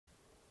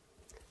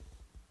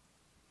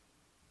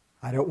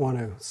I don't want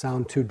to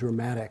sound too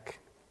dramatic,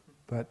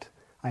 but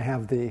I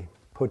have the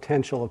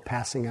potential of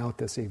passing out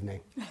this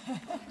evening.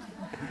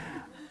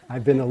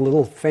 I've been a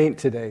little faint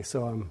today,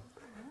 so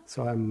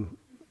I'm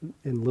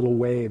in little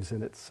waves,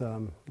 and it's a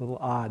little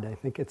odd. I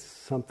think it's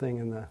something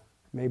in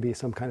maybe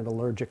some kind of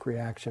allergic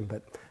reaction,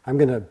 but I'm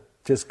going to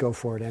just go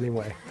for it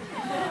anyway.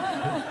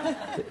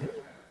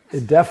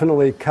 It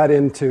definitely cut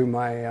into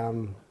my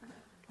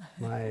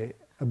my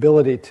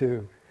ability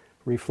to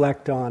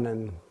reflect on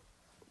and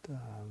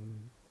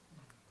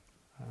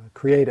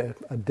create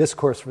a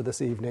discourse for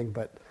this evening,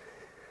 but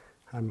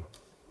I'm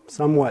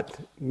somewhat,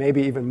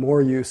 maybe even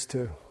more used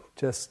to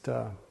just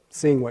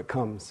seeing what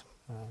comes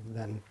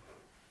than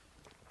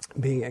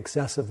being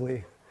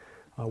excessively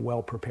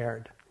well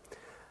prepared.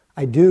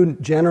 I do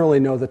generally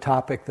know the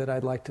topic that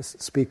I'd like to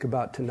speak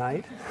about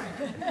tonight,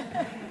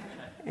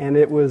 and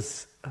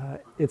it's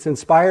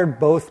inspired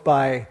both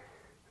by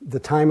the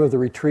time of the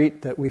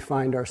retreat that we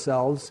find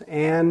ourselves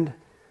and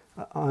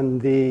on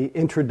the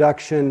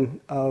introduction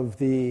of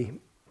the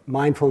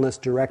mindfulness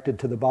directed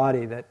to the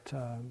body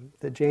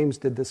that James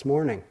did this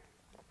morning.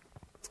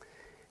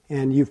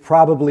 And you've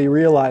probably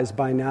realized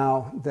by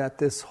now that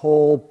this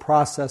whole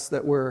process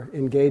that we're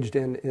engaged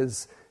in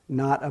is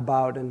not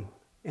about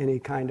any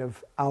kind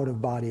of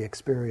out-of-body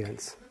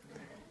experience.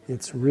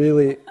 It's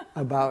really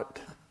about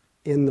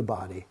in the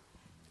body.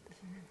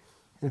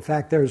 In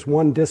fact, there's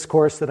one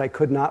discourse that I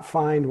could not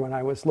find when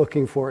I was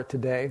looking for it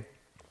today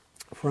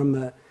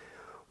from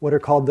what are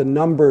called the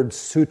numbered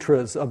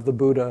sutras of the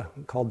Buddha,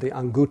 called the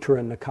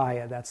Anguttara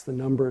Nikaya. That's the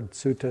numbered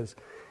sutras,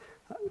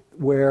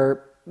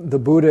 where the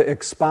Buddha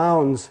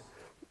expounds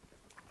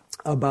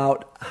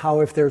about how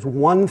if there's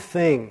one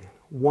thing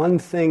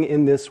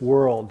in this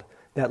world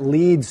that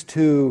leads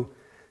to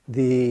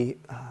the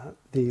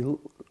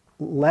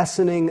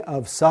lessening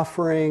of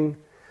suffering,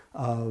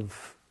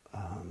 of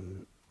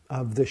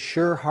the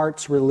sure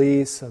heart's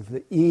release, of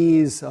the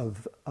ease,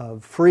 of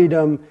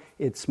freedom,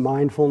 it's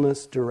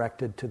mindfulness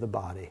directed to the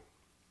body.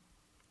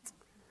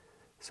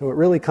 So it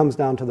really comes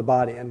down to the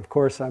body. And of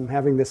course, I'm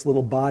having this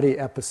little body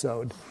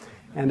episode.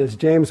 And as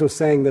James was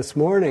saying this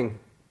morning,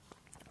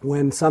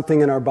 when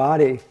something in our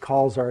body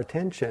calls our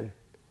attention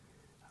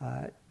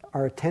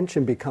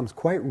becomes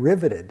quite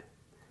riveted.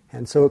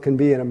 And so it can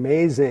be an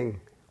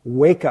amazing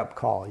wake-up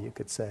call, you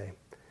could say.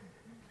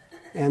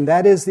 And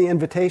that is the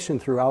invitation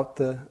throughout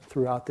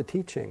the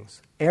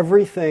teachings.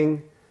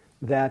 Everything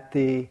that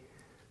the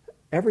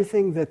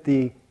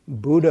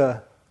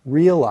Buddha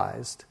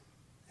realized,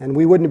 and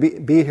we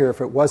wouldn't be here if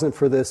it wasn't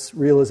for this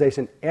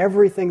realization,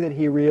 everything that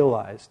he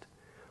realized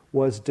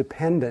was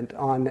dependent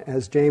on,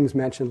 as James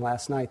mentioned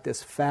last night,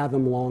 this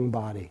fathom-long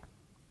body.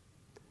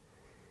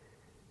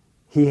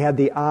 He had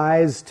the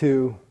eyes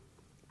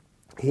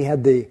he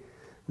had the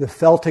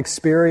felt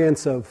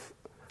experience of,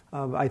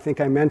 I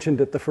think I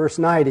mentioned it the first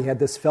night, he had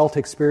this felt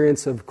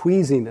experience of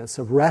queasiness,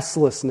 of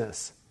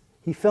restlessness.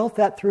 He felt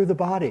that through the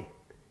body.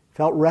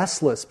 Felt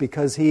restless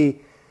because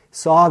he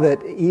saw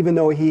that even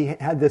though he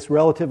had this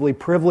relatively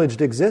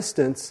privileged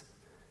existence,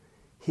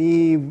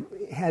 he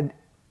had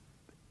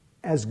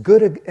as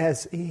good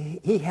as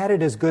he had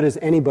it as good as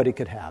anybody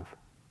could have.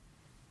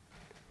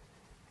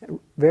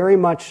 Very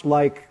much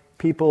like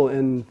people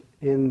in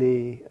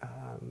the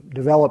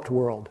developed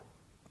world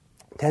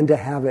tend to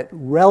have it,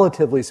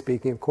 relatively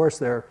speaking. Of course,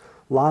 there are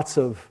lots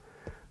of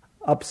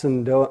ups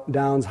and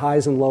downs,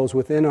 highs and lows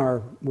within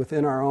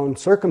our own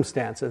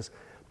circumstances.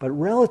 But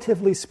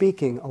relatively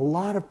speaking, a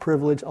lot of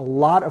privilege, a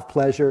lot of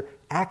pleasure,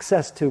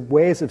 access to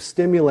ways of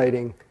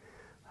stimulating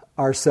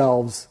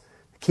ourselves,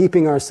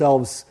 keeping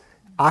ourselves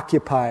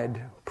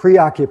occupied,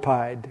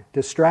 preoccupied,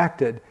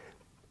 distracted,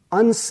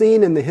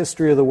 unseen in the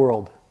history of the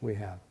world we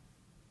have.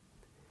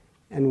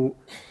 And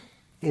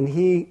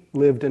he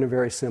lived in a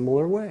very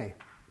similar way.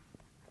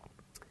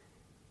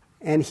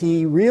 And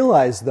he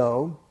realized,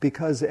 though,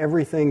 because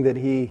everything that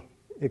he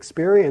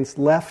experienced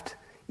left,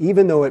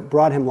 even though it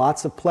brought him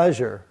lots of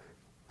pleasure,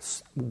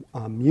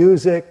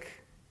 music,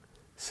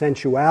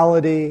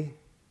 sensuality,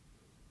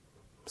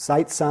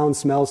 sight, sound,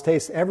 smells,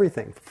 taste,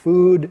 everything,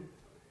 food,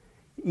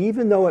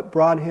 even though it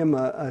brought him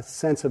a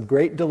sense of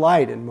great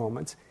delight in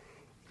moments,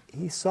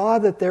 he saw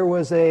that there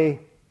was a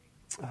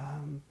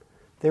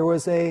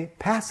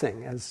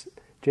passing, as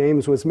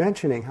James was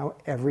mentioning, how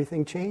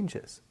everything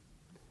changes.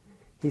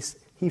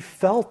 He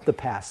felt the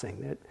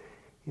passing.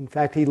 In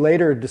fact, he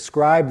later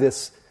described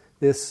this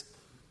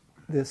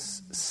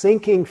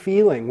sinking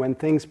feeling when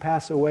things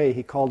pass away.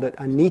 He called it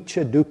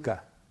anicca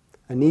dukkha.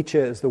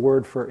 Anicca is the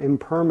word for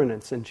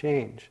impermanence and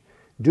change.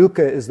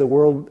 Dukkha is the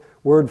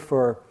word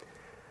for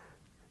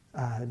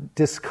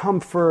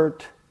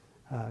discomfort,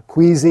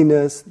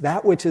 queasiness,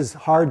 that which is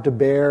hard to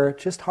bear,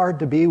 just hard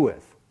to be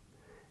with.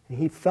 And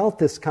he felt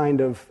this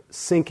kind of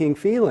sinking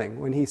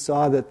feeling when he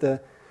saw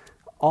that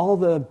all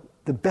the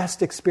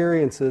best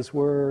experiences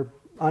were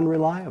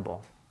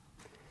unreliable.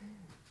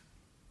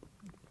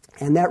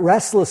 And that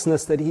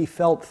restlessness that he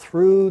felt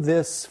through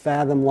this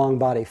fathom-long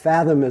body.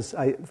 Fathom is,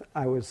 I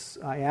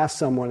asked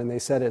someone and they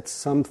said it's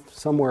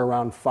somewhere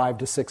around 5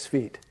 to 6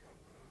 feet.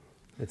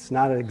 It's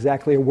not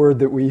exactly a word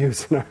that we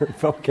use in our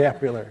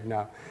vocabulary,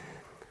 no.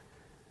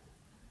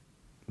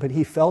 But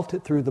he felt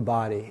it through the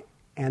body.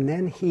 And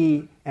then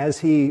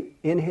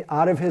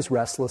out of his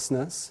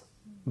restlessness,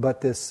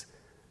 but this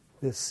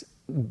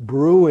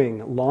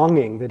brewing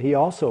longing that he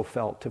also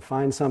felt to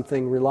find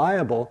something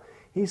reliable,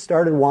 he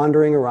started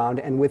wandering around,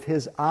 and with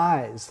his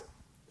eyes,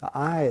 the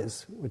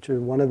eyes, which are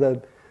one of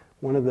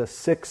the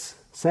 6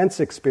 sense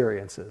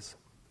experiences.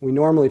 We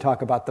normally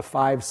talk about the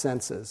 5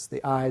 senses: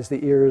 the eyes,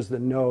 the ears, the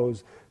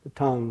nose, the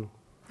tongue,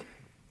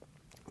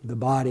 the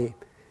body.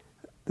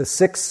 The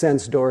 6th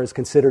sense door is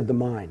considered the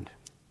mind.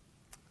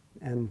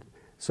 And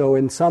so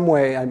in some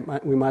way,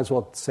 we might as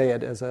well say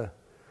it as a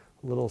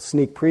little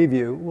sneak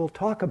preview. We'll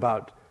talk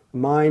about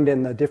mind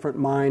and the different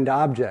mind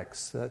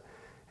objects.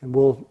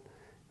 And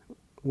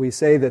we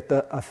say that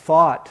a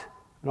thought,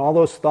 and all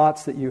those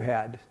thoughts that you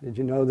had, did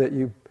you know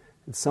that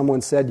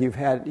someone said you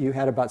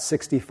had about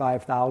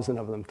 65,000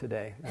 of them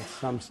today? That's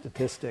some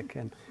statistic.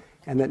 And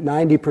that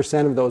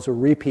 90% of those are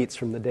repeats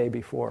from the day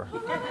before.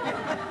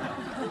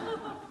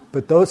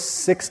 But those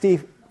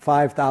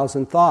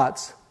 65,000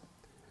 thoughts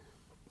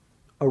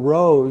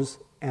arose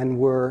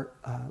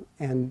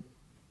and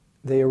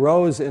they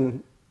arose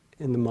in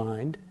the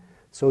mind.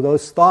 So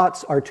those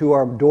thoughts are to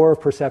our door of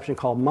perception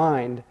called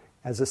mind,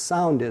 as a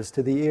sound is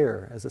to the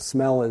ear, as a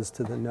smell is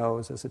to the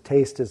nose, as a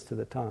taste is to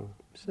the tongue.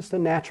 It's just a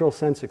natural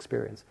sense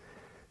experience.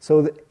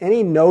 So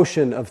any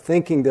notion of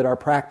thinking that our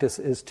practice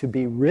is to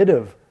be rid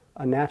of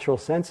a natural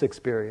sense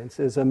experience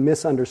is a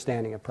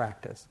misunderstanding of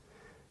practice.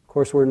 Of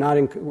course, we're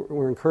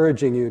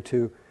encouraging you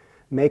to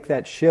make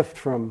that shift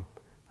from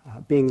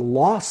being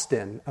lost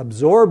in,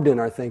 absorbed in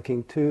our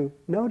thinking, to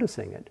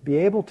noticing it, be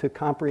able to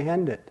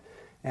comprehend it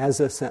as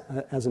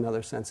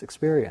another sense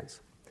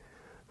experience.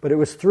 But it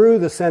was through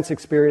the sense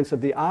experience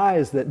of the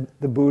eyes that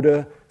the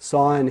Buddha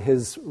saw in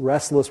his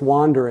restless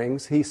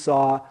wanderings. He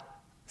saw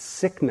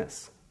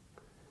sickness.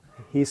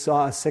 He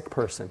saw a sick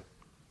person.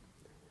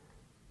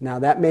 Now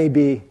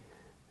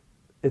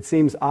it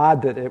seems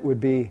odd that it would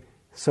be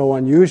so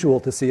unusual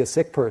to see a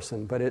sick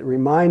person, but it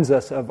reminds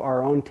us of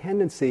our own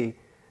tendency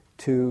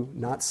to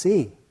not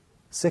see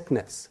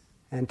sickness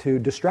and to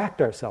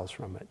distract ourselves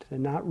from it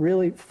and not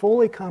really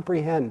fully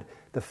comprehend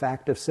the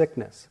fact of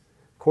sickness.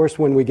 Of course,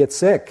 when we get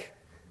sick,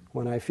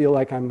 when I feel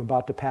like I'm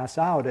about to pass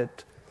out,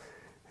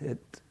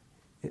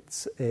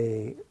 it's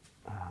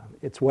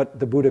what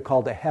the Buddha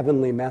called a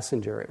heavenly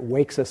messenger. It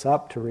wakes us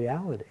up to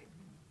reality.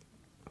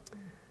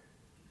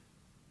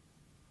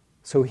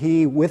 So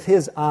he, with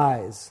his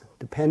eyes,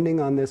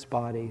 depending on this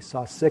body,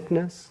 saw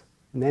sickness,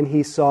 and then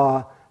he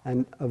saw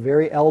a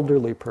very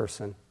elderly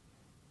person,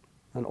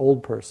 an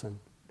old person.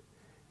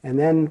 And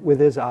then with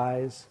his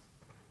eyes,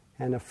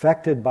 and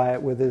affected by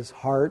it with his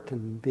heart,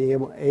 and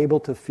being able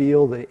to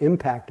feel the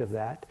impact of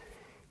that,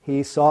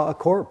 he saw a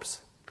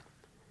corpse.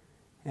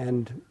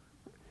 And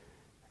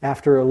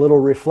after a little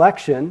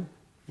reflection,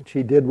 which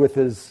he did with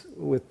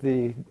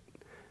the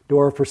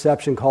door of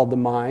perception called the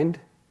mind,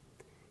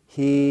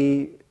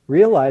 he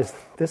realized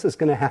this is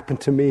going to happen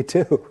to me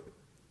too.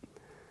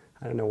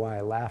 I don't know why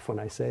I laugh when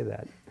I say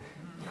that.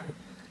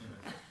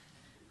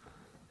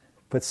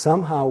 But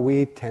somehow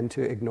we tend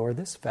to ignore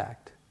this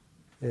fact.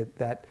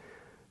 That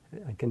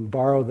I can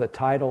borrow the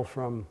title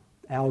from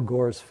Al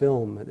Gore's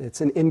film.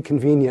 It's an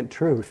inconvenient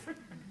truth.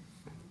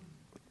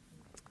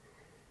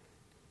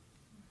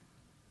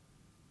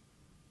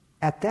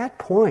 At that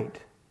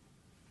point,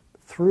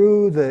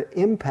 through the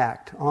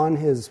impact on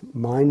his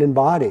mind and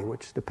body,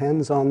 which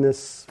depends on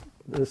this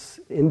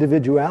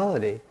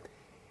individuality,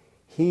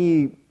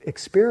 he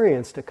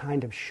experienced a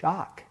kind of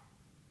shock.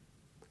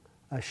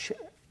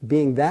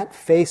 Being that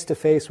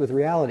face-to-face with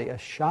reality, a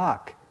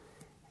shock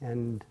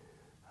and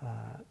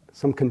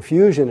some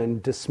confusion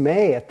and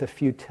dismay at the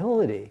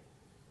futility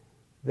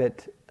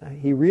that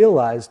he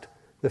realized,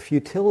 the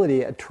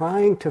futility at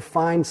trying to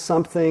find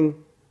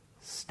something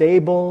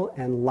stable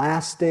and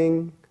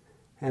lasting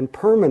and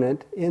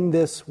permanent in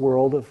this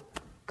world of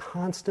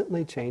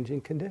constantly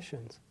changing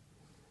conditions.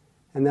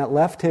 And that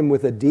left him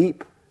with a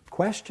deep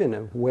question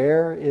of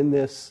where in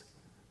this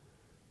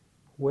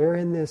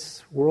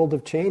world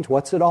of change,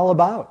 what's it all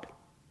about?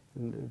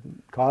 And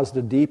it caused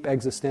a deep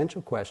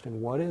existential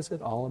question. What is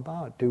it all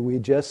about?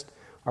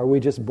 Are we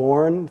just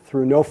born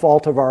through no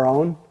fault of our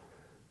own?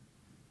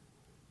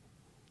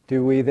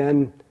 Do we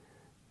then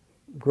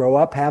grow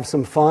up, have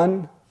some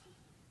fun,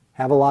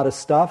 have a lot of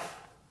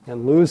stuff,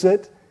 and lose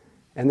it,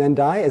 and then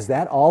die? Is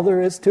that all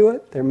there is to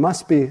it? There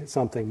must be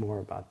something more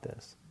about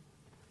this.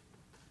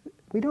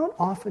 We don't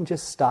often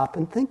just stop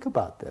and think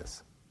about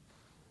this.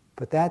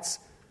 But that's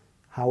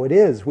how it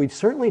is. We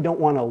certainly don't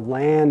want to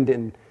land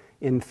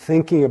in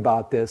thinking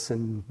about this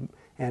and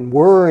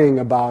worrying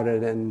about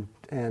it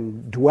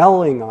and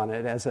dwelling on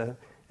it as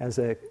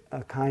a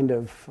kind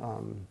of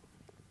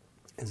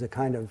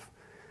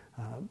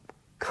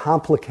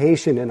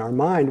complication in our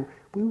mind.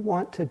 We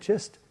want to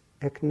just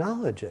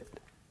acknowledge it,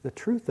 the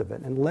truth of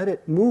it, and let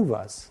it move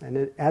us,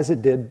 as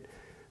it did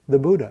the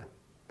Buddha.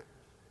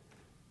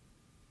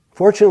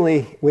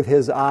 Fortunately, with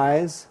his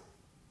eyes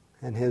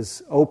and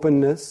his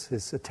openness,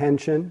 his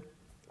attention,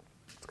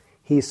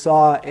 he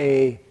saw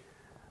a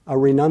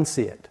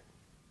renunciate.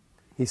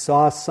 He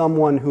saw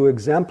someone who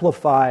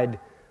exemplified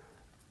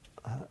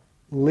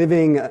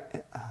living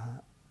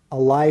a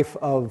life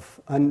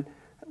of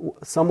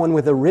someone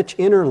with a rich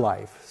inner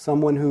life,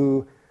 someone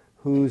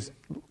whose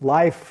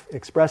life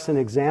expressed an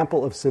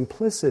example of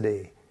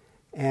simplicity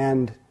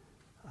and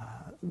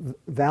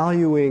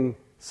valuing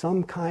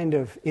some kind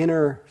of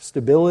inner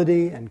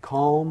stability and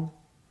calm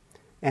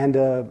and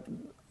a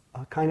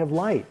kind of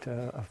light,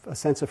 a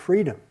sense of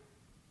freedom.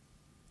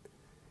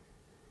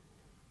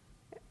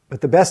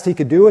 But the best he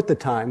could do at the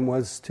time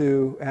was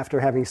to, after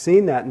having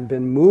seen that and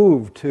been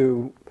moved,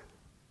 to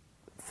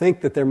think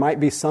that there might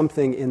be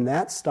something in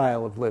that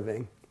style of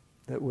living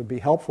that would be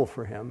helpful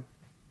for him.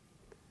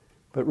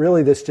 But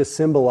really this just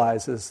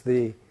symbolizes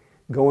the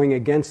going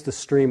against the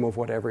stream of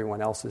what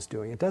everyone else is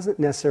doing. It doesn't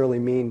necessarily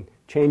mean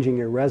changing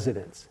your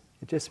residence.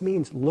 It just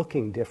means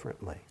looking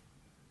differently.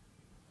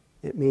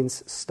 It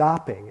means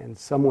stopping, and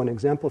someone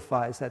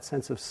exemplifies that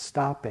sense of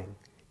stopping,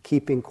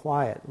 keeping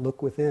quiet,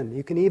 look within.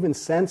 You can even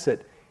sense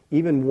it,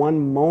 even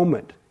one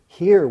moment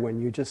here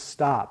when you just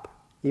stop.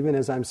 Even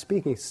as I'm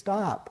speaking,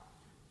 stop.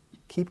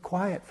 Keep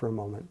quiet for a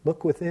moment.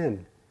 Look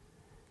within.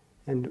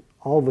 And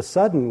all of a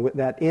sudden,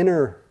 that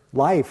inner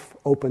life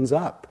opens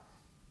up.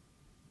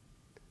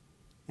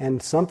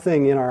 And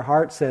something in our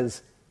heart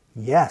says,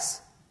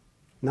 yes.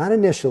 Not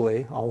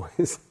initially,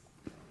 always.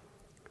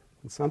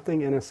 And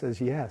something in us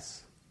says,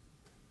 yes.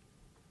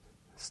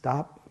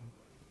 Stop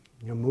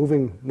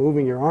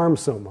moving your arms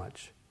so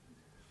much.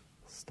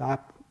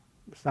 Stop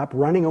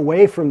running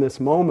away from this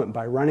moment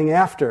by running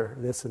after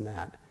this and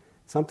that.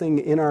 Something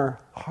in our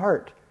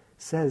heart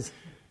says,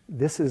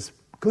 this is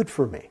good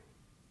for me.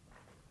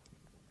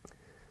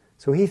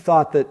 So he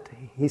thought that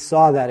he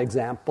saw that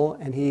example,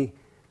 and he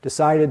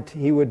decided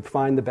he would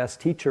find the best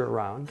teacher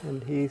around,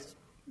 and he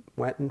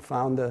went and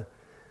found the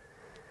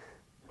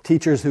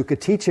teachers who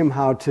could teach him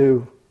how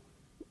to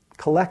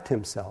collect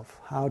himself,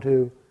 how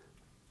to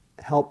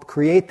help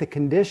create the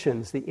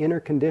conditions, the inner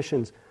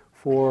conditions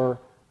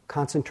for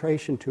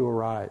concentration to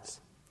arise,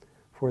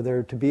 for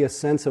there to be a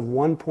sense of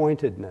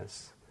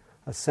one-pointedness,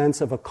 a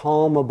sense of a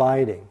calm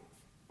abiding.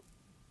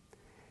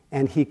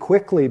 And he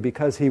quickly,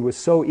 because he was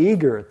so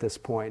eager at this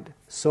point,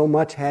 so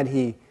much had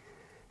he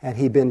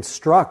been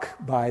struck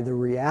by the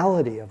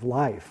reality of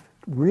life,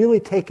 really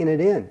taken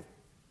it in,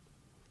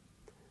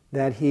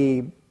 that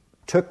he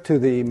took to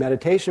the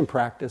meditation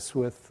practice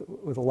with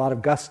a lot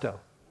of gusto.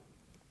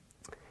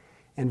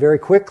 And very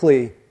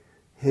quickly,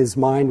 his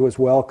mind was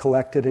well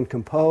collected and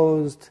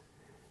composed,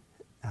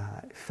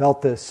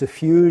 felt the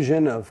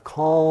suffusion of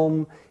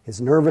calm,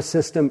 his nervous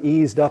system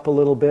eased up a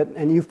little bit,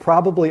 and you've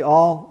probably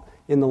all,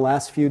 in the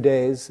last few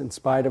days, in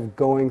spite of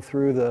going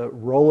through the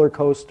roller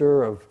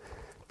coaster of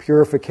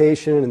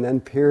purification and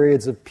then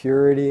periods of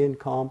purity and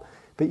calm,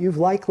 but you've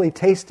likely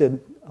tasted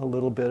a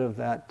little bit of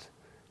that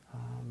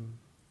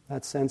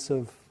sense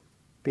of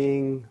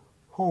being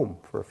home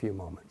for a few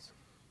moments.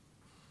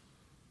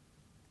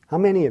 How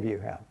many of you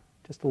have?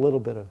 Just a little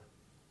bit of,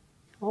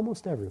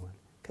 almost everyone.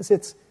 Because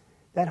it's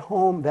that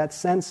home, that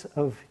sense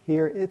of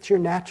here, it's your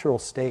natural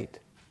state.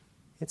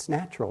 It's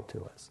natural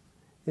to us.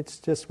 It's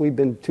just we've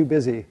been too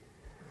busy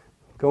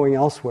going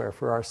elsewhere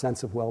for our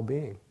sense of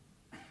well-being.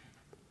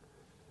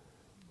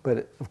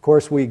 But of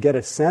course we get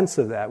a sense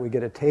of that, we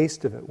get a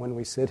taste of it when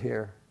we sit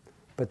here.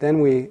 But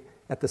then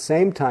at the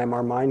same time,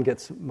 our mind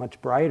gets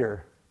much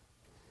brighter.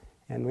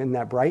 And in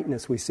that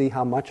brightness, we see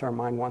how much our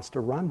mind wants to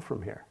run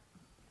from here.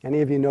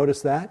 Any of you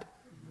notice that?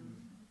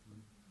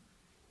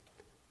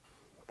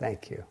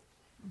 Thank you.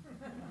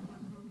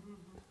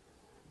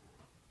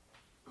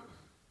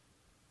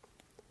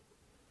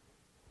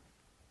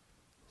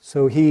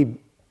 So he,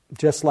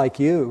 just like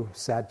you,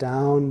 sat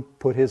down,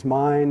 put his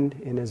mind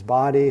in his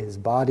body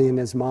in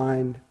his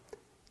mind.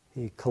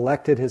 He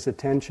collected his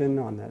attention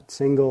on that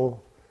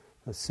single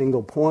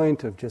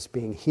point of just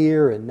being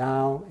here and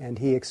now, and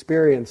he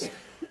experienced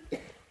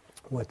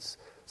what's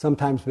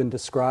sometimes been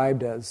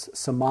described as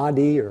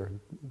samadhi, or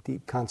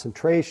deep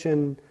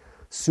concentration,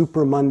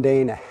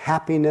 supramundane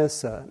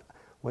happiness,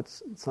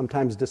 what's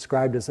sometimes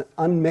described as an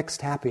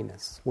unmixed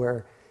happiness,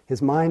 where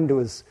his mind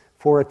was,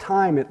 for a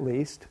time at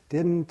least,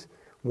 didn't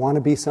want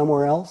to be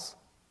somewhere else.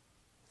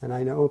 And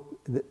I know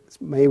this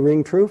may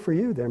ring true for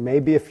you. There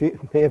may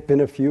have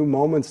been a few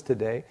moments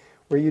today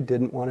where you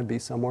didn't want to be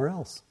somewhere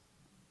else.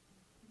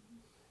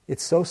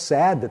 It's so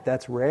sad that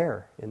that's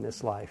rare in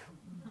this life,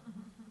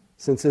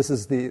 since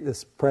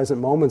this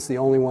present moment's the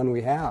only one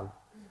we have.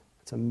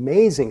 It's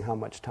amazing how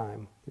much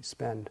time we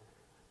spend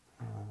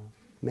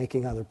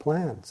making other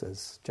plans,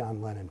 as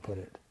John Lennon put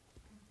it.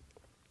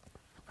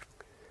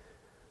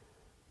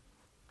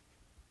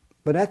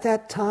 But at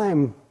that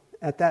time,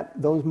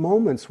 those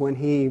moments when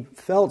he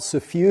felt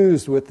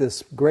suffused with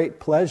this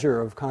great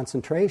pleasure of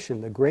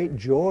concentration, the great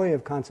joy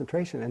of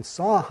concentration, and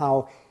saw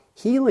how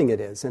healing it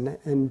is,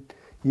 and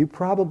you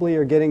probably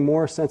are getting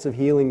more sense of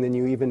healing than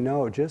you even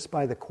know, just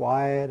by the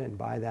quiet and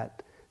by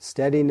that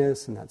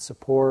steadiness and that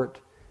support,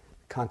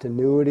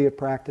 continuity of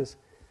practice.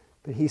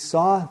 But he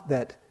saw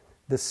that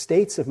the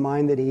states of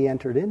mind that he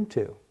entered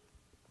into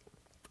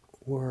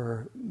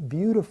were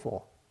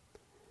beautiful.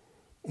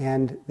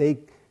 And they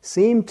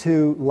seemed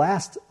to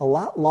last a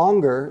lot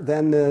longer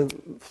than the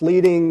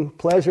fleeting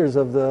pleasures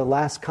of the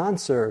last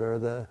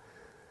concert,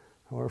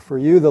 or for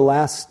you the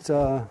last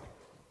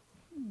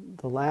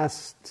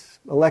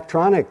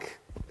electronic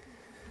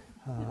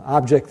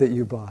object that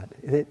you bought.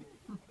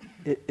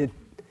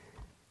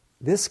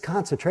 This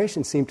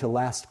concentration seemed to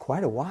last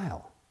quite a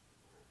while.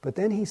 But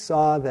then he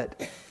saw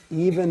that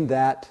even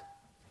that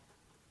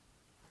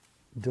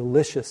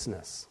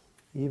deliciousness,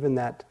 even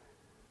that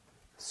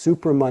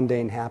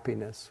supramundane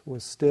happiness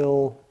was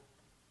still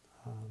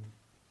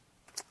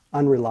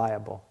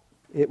unreliable.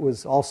 It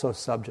was also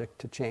subject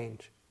to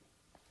change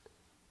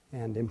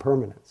and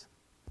impermanence.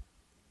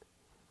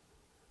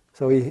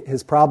 So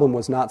his problem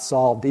was not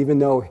solved, even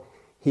though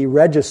he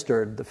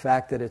registered the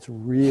fact that it's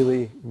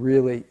really,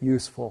 really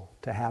useful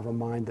to have a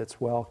mind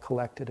that's well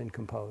collected and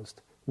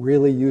composed.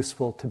 Really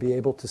useful to be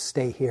able to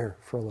stay here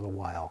for a little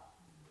while.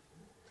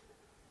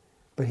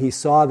 But he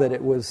saw that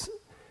it was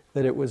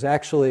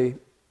actually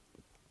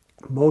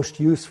most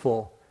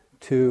useful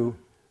to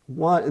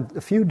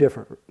a few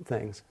different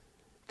things,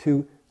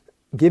 to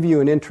give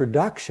you an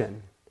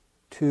introduction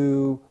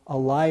to a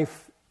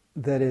life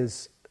that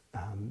is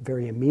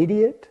very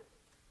immediate,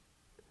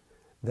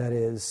 that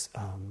is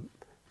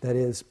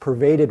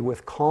pervaded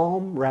with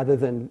calm rather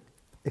than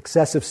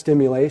excessive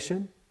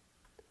stimulation.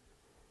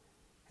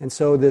 And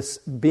so this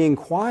being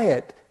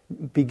quiet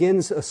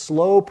begins a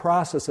slow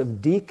process of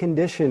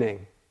deconditioning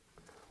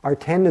our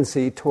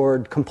tendency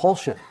toward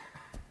compulsion.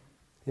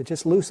 It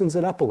just loosens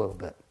it up a little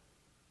bit.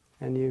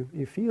 And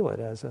you feel it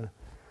as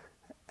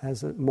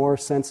a more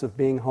sense of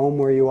being home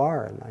where you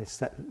are. And I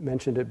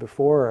mentioned it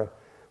before, a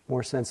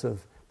more sense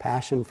of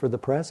passion for the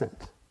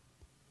present.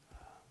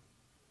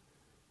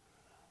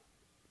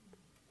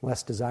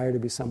 Less desire to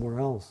be somewhere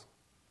else.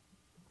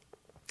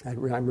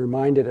 I'm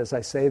reminded as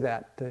I say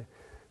that,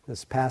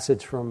 this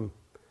passage from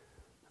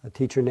a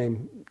teacher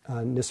named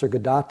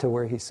Nisargadatta,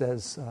 where he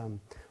says,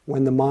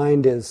 when the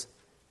mind is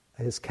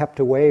kept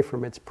away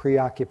from its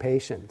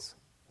preoccupations,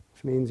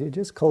 which means you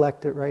just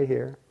collect it right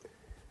here.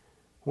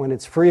 When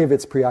it's free of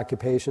its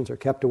preoccupations or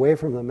kept away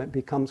from them, it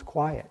becomes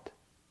quiet.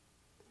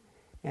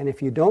 And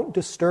if you don't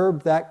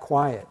disturb that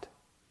quiet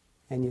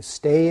and you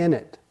stay in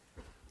it,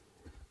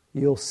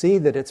 you'll see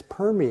that it's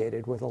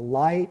permeated with a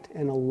light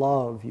and a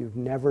love you've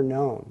never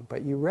known,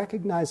 but you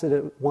recognize it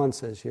at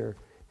once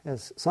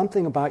as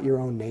something about your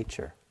own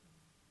nature.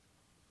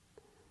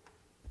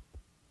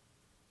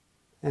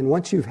 And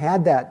once you've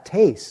had that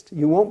taste,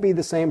 you won't be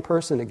the same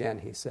person again,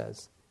 he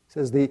says. He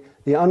says the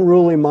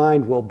unruly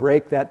mind will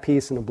break that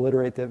peace and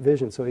obliterate that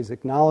vision. So he's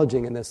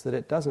acknowledging in this that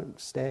it doesn't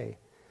stay.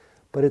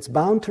 But it's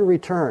bound to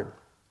return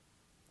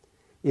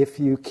if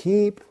you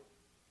keep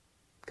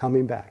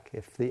coming back,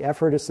 if the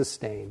effort is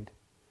sustained,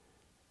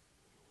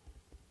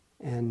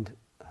 and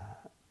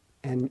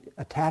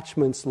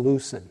attachments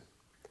loosen,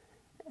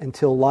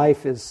 until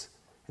life is,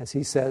 as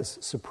he says,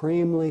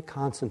 supremely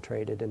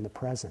concentrated in the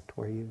present,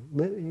 where you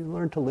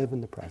learn to live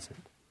in the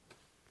present.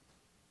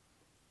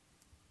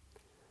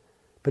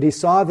 But he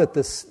saw that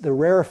the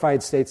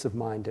rarefied states of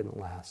mind didn't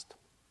last.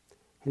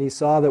 And he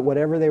saw that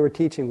whatever they were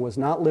teaching was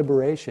not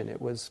liberation.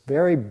 It was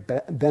very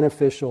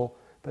beneficial,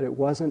 but it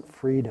wasn't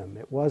freedom.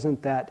 It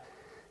wasn't that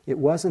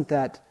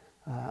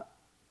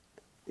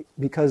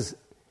because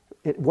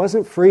it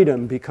wasn't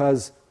freedom,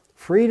 because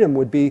freedom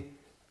would be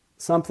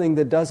something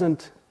that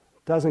doesn't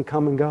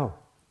come and go.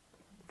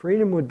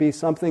 Freedom would be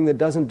something that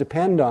doesn't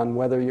depend on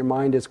whether your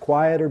mind is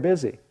quiet or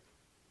busy.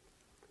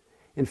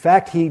 In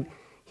fact, he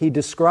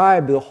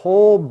described the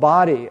whole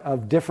body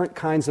of different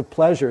kinds of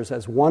pleasures,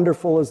 as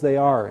wonderful as they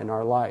are in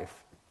our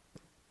life.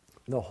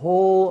 The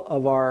whole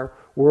of our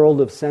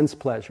world of sense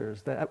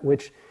pleasures, that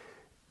which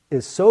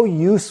is so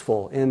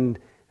useful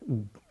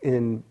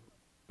in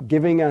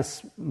giving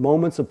us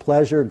moments of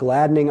pleasure,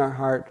 gladdening our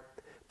heart,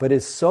 but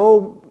is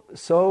so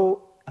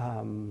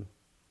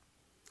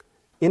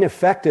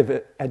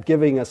ineffective at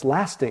giving us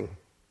lasting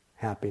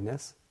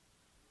happiness.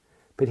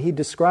 But he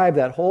described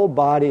that whole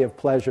body of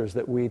pleasures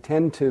that we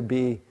tend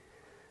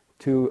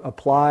to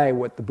apply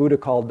what the Buddha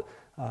called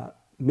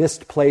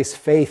misplaced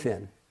faith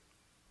in.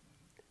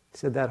 He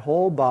said that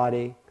whole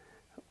body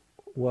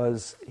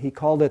he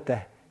called it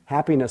the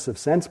happiness of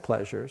sense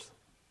pleasures,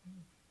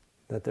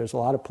 that there's a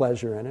lot of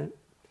pleasure in it.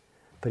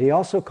 But he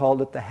also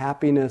called it the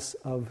happiness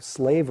of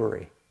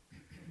slavery,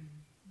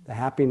 the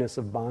happiness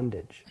of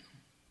bondage.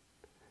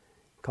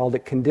 He called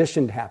it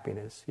conditioned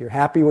happiness. You're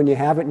happy when you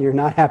have it and you're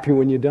not happy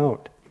when you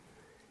don't.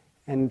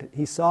 And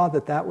he saw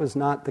that that was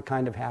not the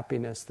kind of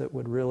happiness that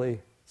would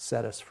really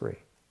set us free.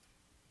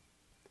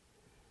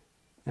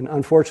 And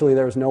unfortunately,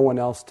 there was no one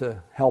else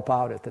to help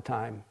out at the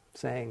time,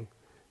 saying,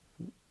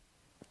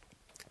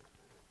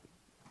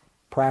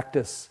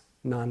 practice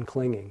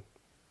non-clinging.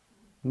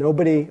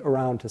 Nobody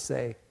around to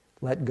say,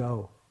 let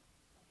go,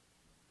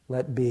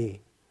 let be,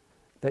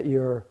 that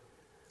your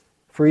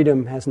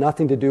freedom has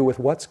nothing to do with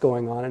what's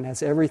going on and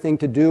has everything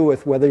to do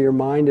with whether your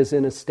mind is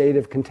in a state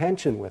of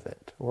contention with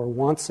it or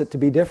wants it to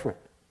be different.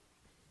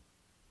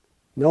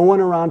 No one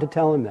around to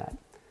tell him that.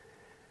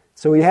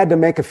 So he had to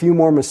make a few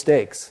more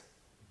mistakes.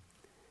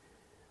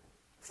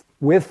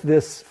 With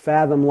this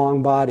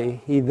fathom-long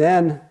body, he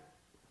then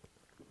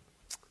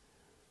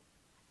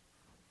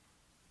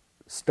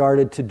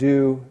started to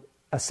do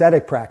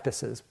ascetic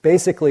practices,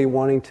 basically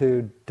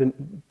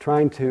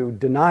trying to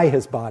deny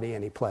his body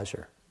any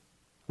pleasure.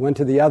 Went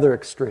to the other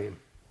extreme.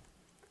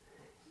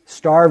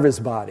 Starve his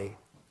body.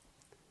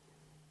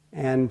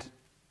 And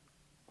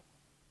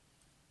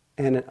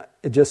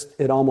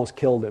it almost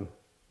killed him.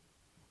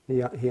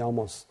 He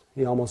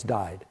almost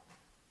died.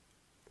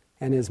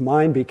 And his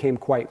mind became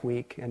quite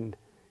weak, and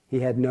he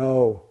had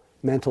no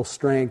mental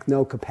strength,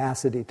 no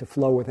capacity to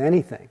flow with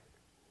anything.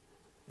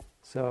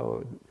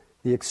 So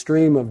the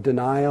extreme of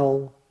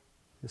denial,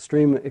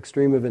 the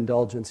extreme of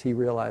indulgence, he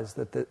realized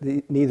that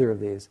neither of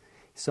these.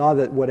 He saw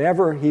that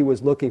whatever he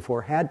was looking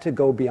for had to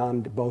go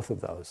beyond both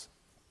of those.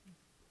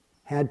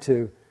 Had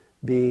to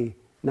be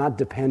not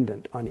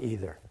dependent on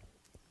either.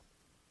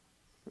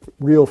 A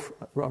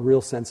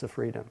real sense of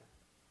freedom.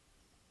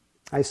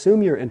 I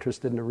assume you're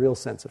interested in a real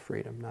sense of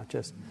freedom, not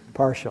just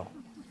partial.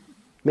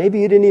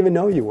 Maybe you didn't even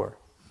know you were.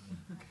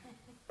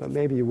 But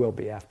maybe you will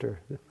be after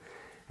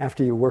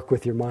you work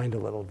with your mind a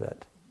little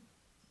bit.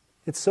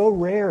 It's so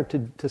rare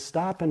to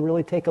stop and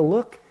really take a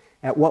look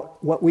at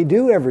what we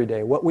do every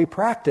day, what we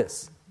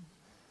practice.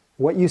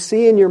 What you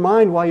see in your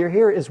mind while you're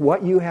here is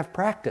what you have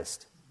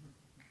practiced.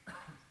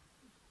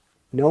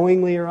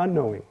 Knowingly or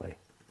unknowingly.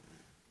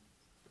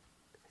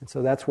 And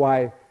so that's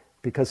why,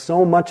 because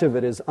so much of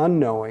it is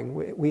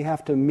unknowing, we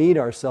have to meet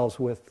ourselves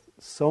with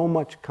so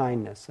much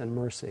kindness and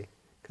mercy.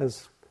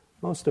 Because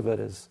most of it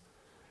is,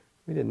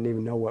 we didn't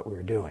even know what we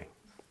were doing.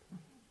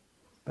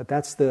 But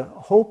that's the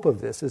hope of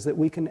this, is that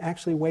we can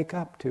actually wake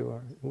up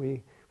to,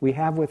 we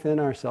have within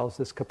ourselves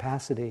this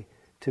capacity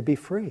to be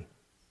free.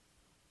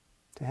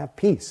 To have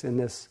peace in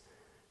this,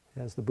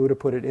 as the Buddha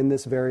put it, in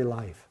this very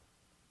life.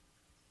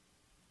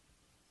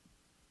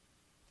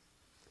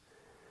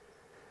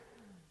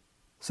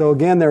 So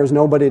again, there was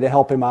nobody to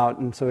help him out,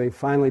 and so he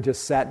finally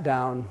just sat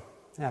down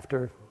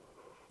after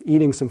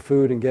eating some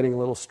food and getting a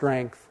little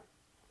strength.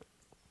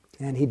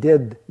 And he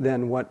did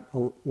then what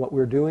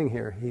we're doing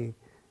here. He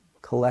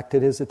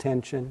collected his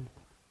attention,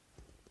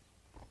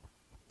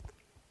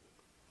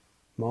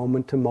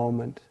 moment to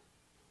moment,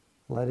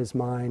 let his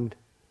mind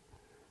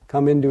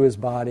come into his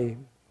body,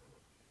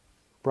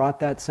 brought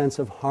that sense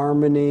of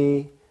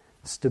harmony,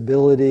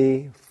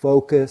 stability,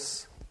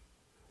 focus,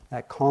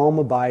 that calm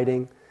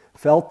abiding,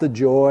 felt the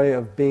joy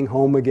of being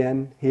home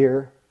again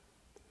here,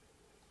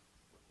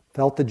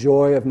 felt the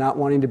joy of not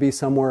wanting to be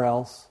somewhere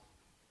else.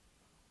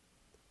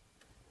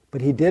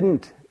 But he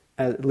didn't,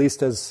 at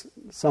least as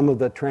some of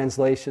the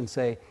translations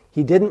say,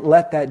 he didn't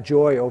let that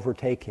joy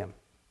overtake him.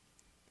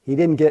 He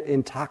didn't get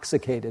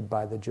intoxicated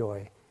by the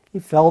joy. He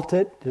felt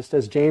it, just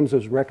as James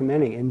was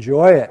recommending.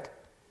 Enjoy it.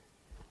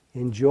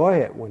 Enjoy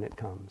it when it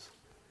comes.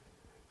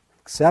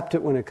 Accept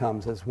it when it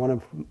comes.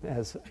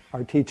 As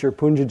our teacher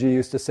Punjaji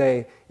used to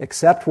say,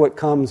 accept what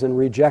comes and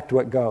reject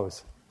what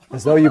goes.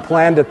 As though you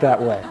planned it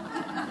that way.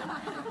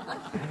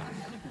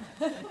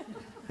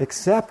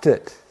 Accept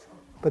it,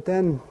 but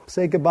then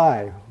say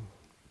goodbye.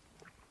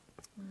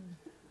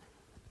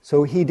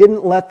 So he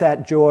didn't let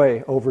that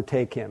joy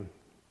overtake him.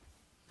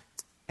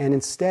 And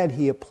instead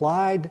he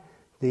applied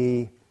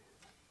the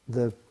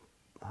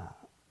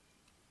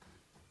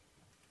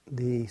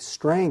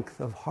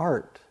strength of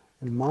heart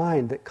and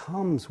mind that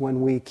comes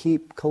when we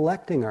keep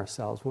collecting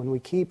ourselves, when we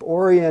keep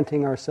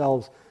orienting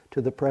ourselves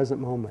to the present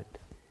moment.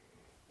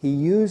 He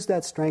used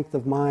that strength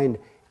of mind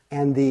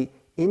and the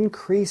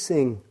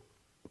increasing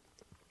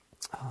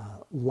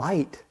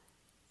light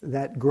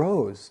that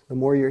grows the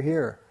more you're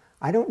here.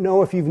 I don't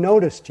know if you've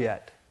noticed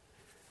yet,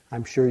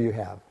 I'm sure you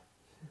have,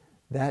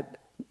 that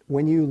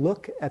when you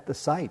look at the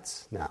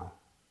sights now,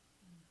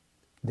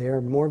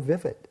 they're more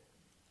vivid.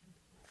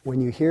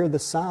 When you hear the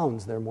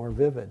sounds, they're more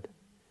vivid.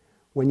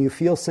 When you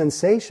feel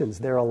sensations,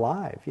 they're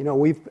alive. You know,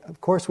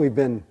 we've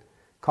been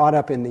caught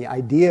up in the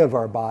idea of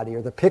our body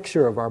or the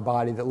picture of our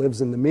body that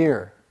lives in the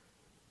mirror.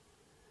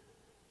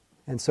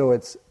 And so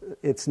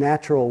it's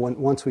natural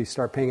once we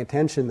start paying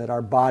attention that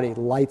our body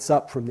lights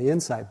up from the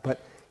inside. But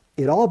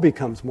it all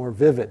becomes more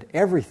vivid.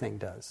 Everything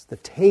does. The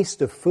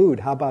taste of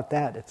food, how about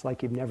that? It's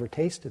like you've never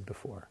tasted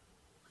before.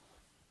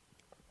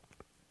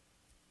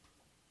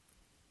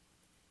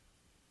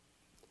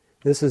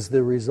 This is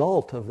the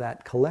result of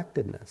that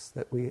collectedness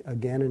that we,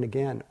 again and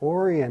again,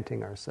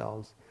 orienting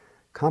ourselves,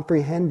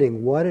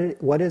 comprehending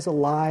what is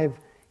alive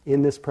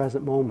in this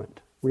present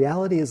moment.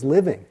 Reality is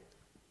living.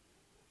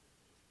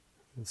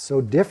 It's so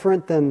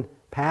different than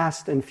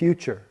past and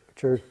future,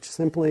 which are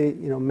simply,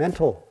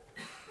 mental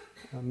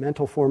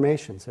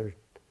formations.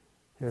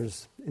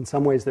 There's in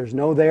some ways there's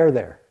no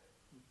there,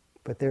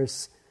 but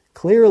there's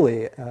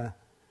clearly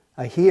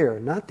a here,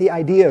 not the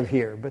idea of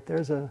here, but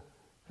there's a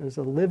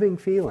living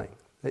feeling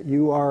that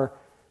you are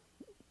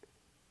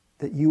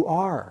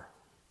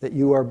that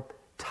you are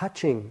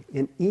touching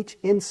in each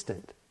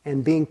instant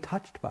and being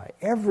touched by.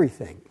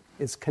 Everything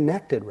is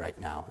connected right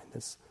now in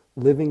this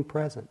living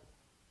present.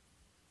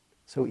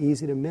 So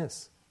easy to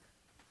miss.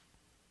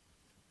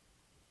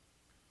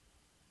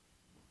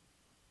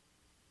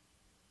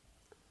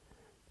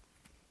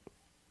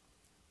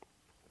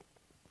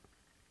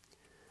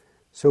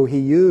 So he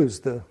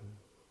used the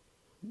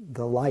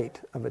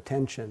light of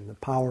attention, the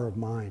power of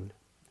mind.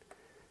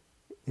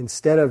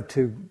 Instead of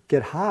to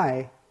get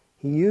high,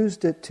 he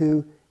used it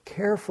to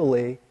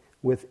carefully,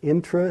 with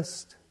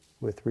interest,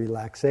 with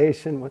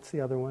relaxation, what's the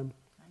other one?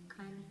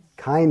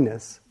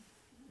 Kindness.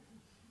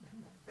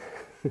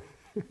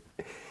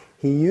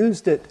 He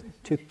used it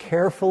to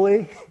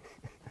carefully,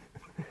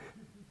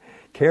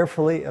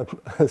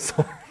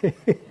 sorry,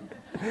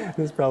 this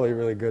is probably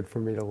really good for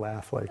me to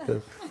laugh like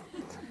this,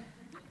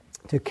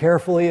 to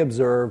carefully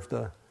observe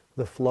the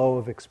flow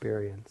of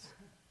experience.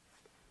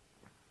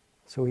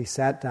 So he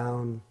sat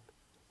down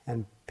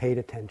and paid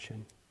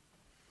attention,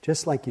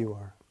 just like you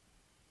are.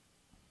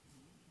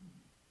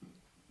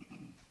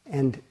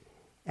 And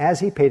as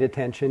he paid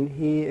attention,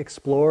 he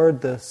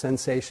explored the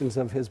sensations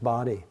of his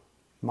body,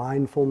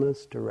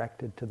 mindfulness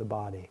directed to the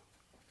body.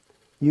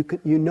 You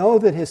know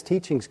that his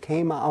teachings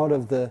came out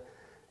of the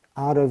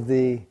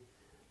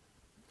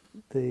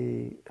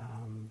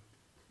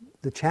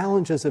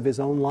challenges of his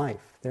own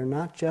life. They're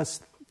not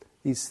just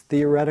these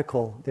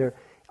theoretical.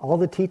 All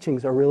the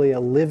teachings are really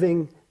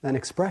an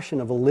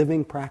expression of a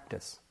living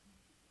practice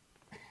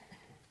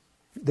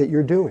that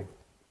you're doing.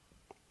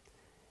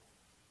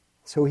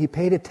 So he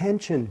paid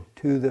attention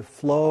to the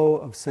flow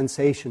of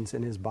sensations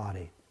in his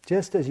body,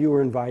 just as you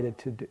were invited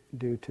to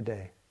do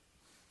today.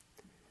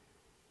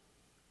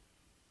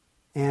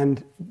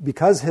 And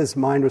because his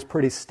mind was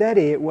pretty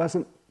steady, it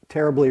wasn't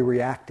terribly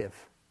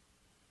reactive.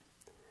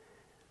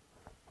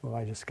 Oh,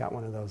 I just got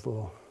one of those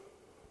little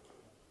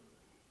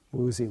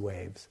woozy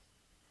waves.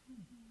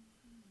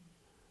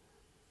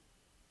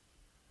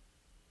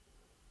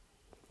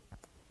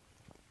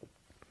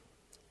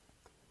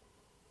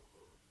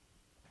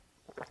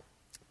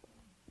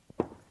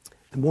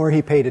 The more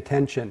he paid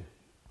attention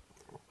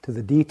to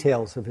the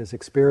details of his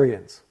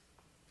experience,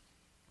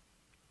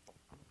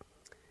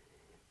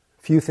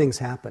 a few things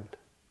happened.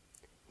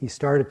 He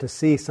started to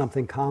see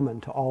something common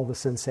to all the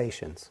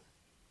sensations.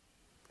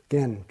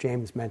 Again,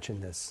 James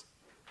mentioned this,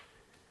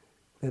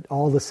 that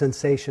all the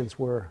sensations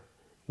were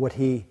what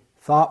he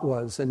thought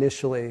was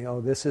initially,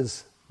 this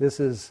is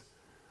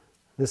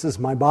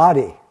my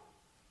body.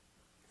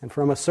 And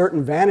from a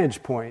certain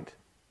vantage point,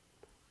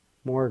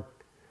 more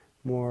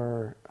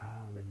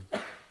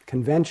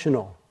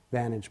conventional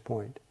vantage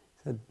point,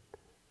 said,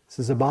 this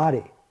is a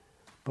body.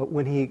 But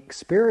when he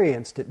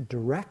experienced it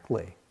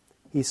directly,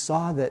 he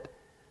saw that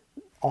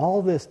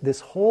all this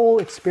whole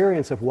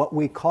experience of what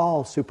we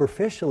call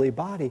superficially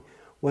body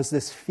was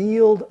this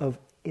field of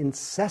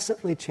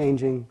incessantly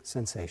changing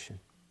sensation.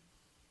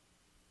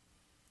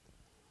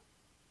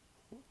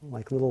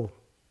 Like little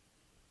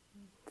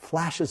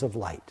flashes of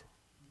light,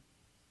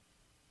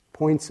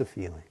 points of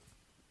feeling.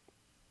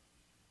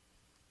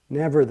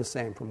 Never the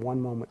same from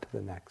one moment to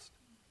the next.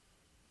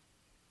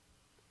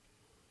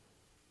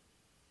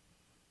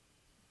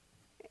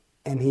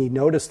 And he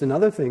noticed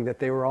another thing, that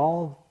they were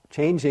all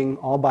changing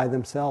all by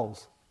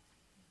themselves.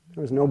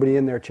 There was nobody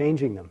in there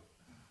changing them.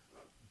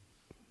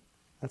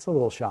 That's a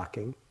little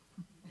shocking.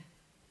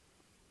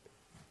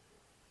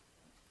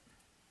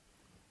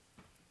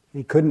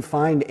 He couldn't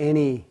find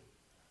any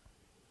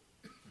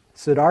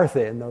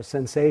Siddhartha in those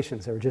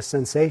sensations. They were just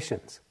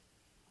sensations.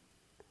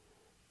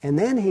 And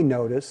then he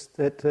noticed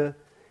that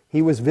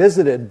he was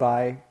visited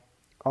by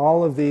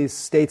all of these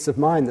states of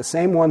mind, the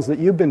same ones that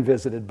you've been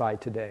visited by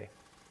today.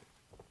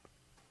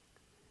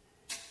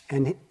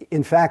 And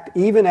in fact,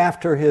 even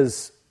after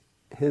his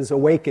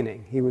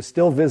awakening, he was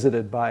still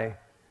visited by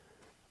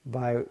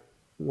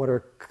what are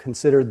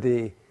considered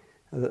the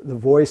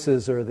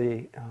voices, or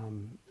the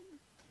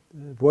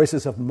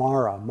voices of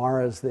Mara.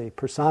 Mara is the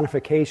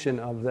personification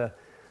of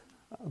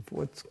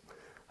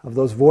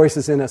those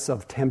voices in us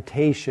of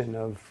temptation,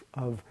 of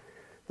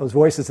those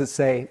voices that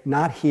say,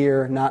 not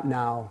here, not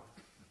now.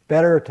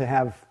 Better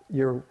to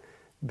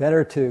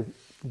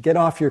get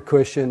off your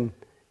cushion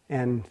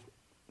and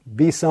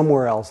be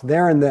somewhere else,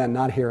 there and then,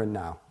 not here and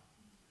now.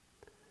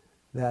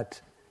 That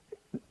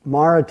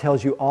Mara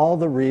tells you all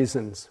the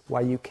reasons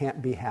why you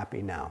can't be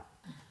happy now.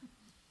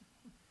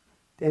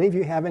 Do any of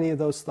you have any of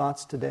those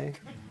thoughts today?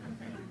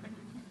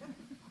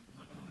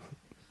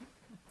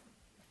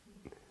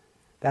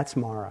 That's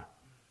Mara.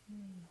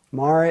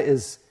 Mara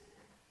is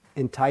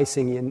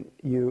enticing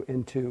you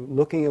into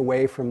looking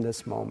away from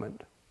this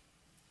moment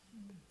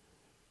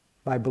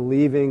by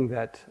believing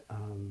that,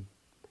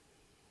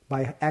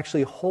 by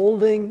actually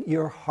holding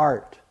your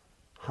heart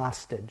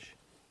hostage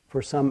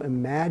for some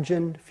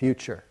imagined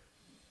future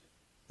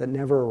that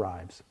never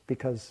arrives,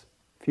 because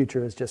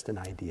future is just an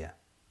idea.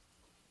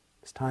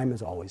 This time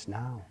is always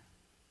now.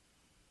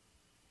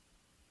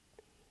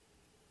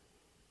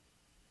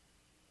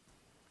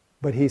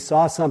 But he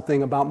saw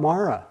something about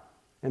Mara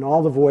and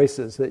all the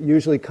voices that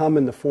usually come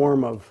in the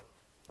form of,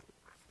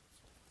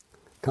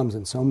 comes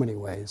in so many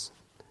ways,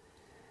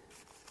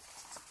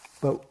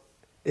 but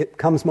it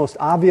comes most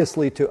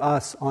obviously to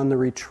us on the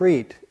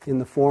retreat in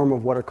the form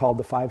of what are called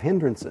the 5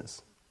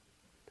 hindrances.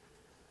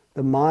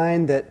 The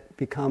mind that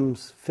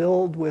becomes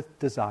filled with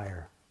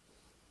desire.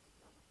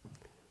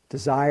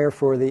 Desire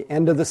for the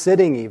end of the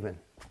sitting even.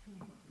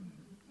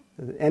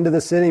 The end of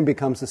the sitting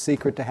becomes the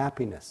secret to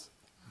happiness.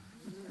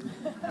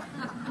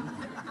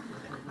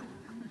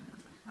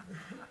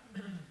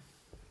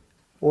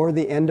 Or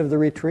the end of the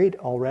retreat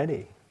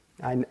already.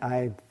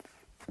 I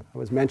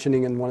was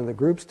mentioning in one of the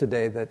groups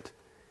today that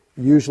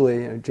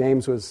usually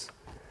James was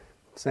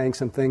saying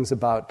some things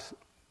about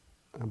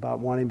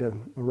wanting to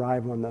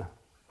arrive on the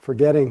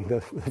forgetting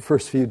the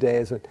first few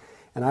days,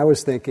 and I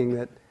was thinking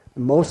that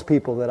most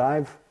people that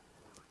I've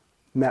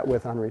met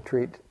with on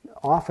retreat,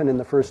 often in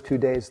the first 2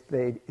 days,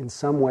 they in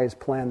some ways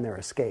plan their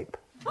escape.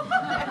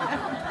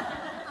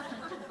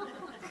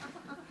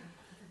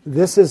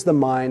 This is the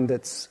mind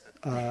that's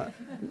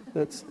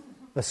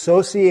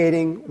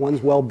associating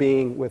one's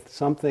well-being with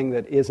something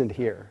that isn't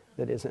here,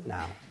 that isn't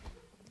now.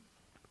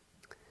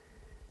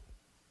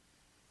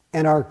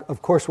 And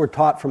of course, we're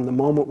taught from the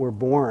moment we're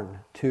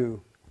born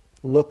to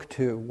look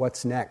to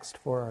what's next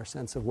for our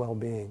sense of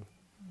well-being.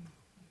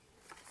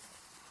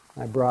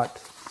 I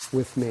brought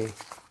with me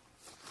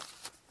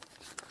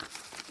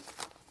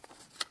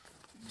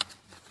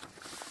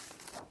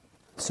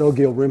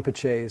Sogyal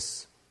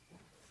Rinpoche's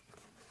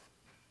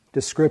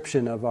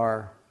description of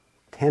our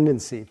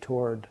tendency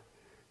toward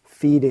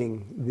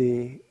feeding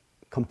the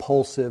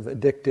compulsive,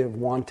 addictive,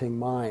 wanting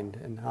mind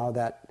and how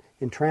that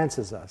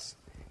entrances us.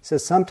 He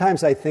says,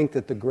 sometimes I think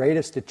that the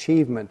greatest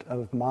achievement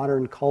of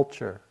modern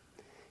culture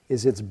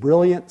is its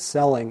brilliant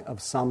selling of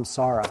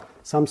samsara.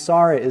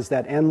 Samsara is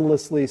that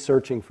endlessly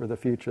searching for the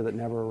future that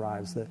never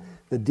arrives,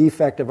 the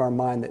defect of our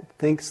mind that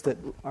thinks that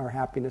our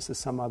happiness is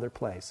some other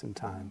place in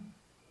time.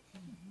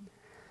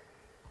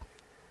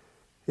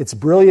 Its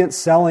brilliant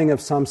selling of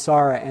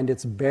samsara and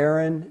its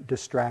barren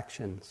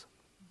distractions.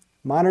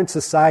 Modern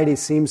society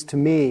seems to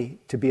me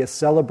to be a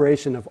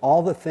celebration of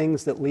all the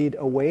things that lead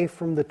away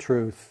from the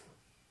truth,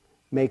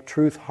 make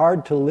truth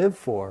hard to live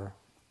for,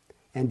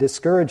 and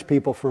discourage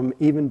people from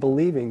even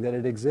believing that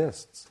it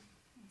exists.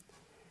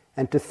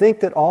 And to think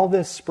that all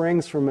this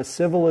springs from a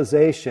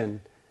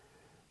civilization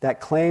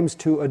that claims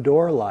to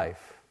adore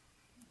life,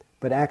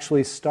 but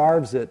actually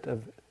starves it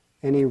of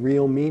any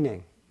real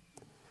meaning.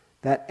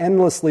 That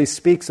endlessly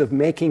speaks of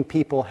making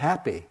people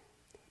happy,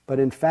 but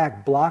in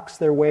fact blocks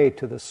their way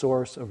to the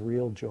source of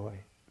real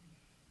joy.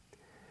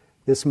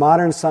 This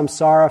modern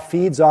samsara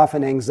feeds off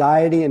an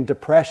anxiety and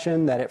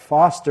depression that it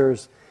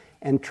fosters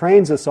and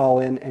trains us all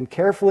in and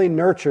carefully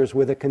nurtures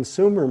with a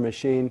consumer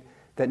machine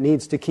that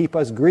needs to keep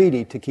us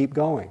greedy to keep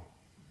going.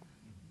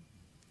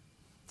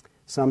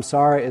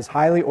 Samsara is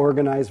highly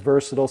organized,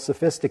 versatile,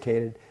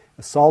 sophisticated,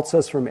 assaults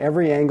us from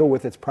every angle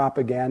with its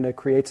propaganda,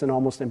 creates an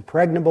almost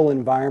impregnable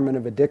environment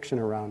of addiction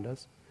around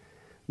us.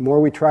 The more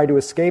we try to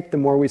escape, the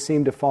more we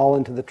seem to fall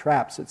into the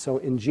traps it's so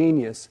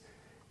ingenious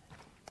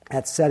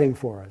at setting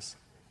for us.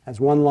 As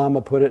one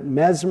Lama put it,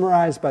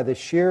 mesmerized by the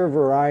sheer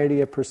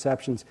variety of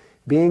perceptions,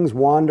 beings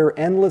wander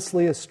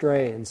endlessly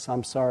astray in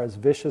samsara's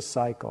vicious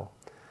cycle,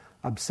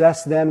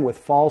 obsessed then with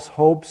false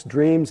hopes,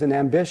 dreams, and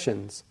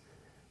ambitions,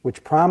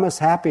 which promise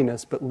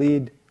happiness but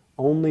lead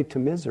only to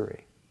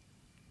misery.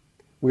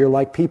 We are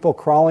like people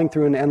crawling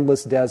through an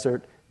endless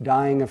desert,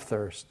 dying of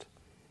thirst.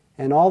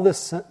 And all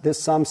this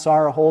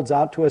samsara holds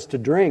out to us to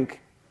drink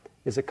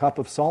is a cup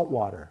of salt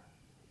water,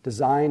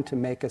 designed to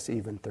make us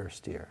even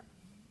thirstier.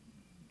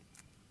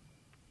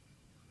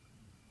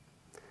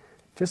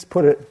 Just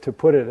to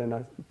put it in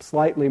a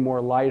slightly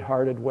more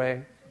lighthearted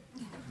way.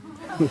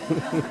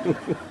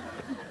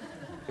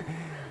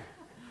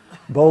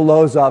 Bo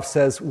Lozoff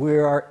says, we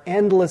are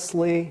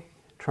endlessly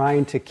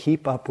trying to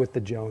keep up with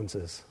the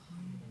Joneses.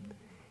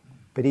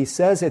 But he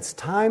says it's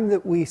time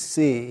that we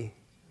see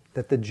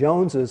that the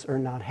Joneses are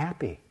not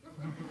happy.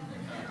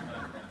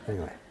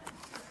 Anyway.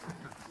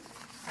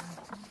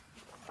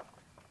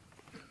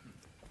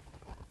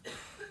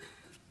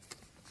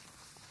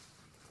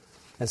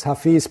 As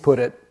Hafiz put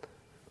it,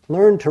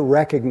 learn to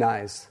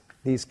recognize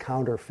these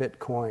counterfeit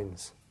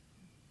coins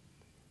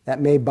that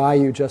may buy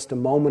you just a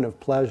moment of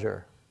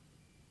pleasure,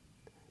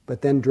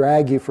 but then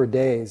drag you for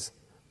days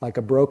like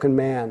a broken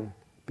man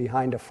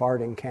behind a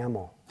farting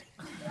camel.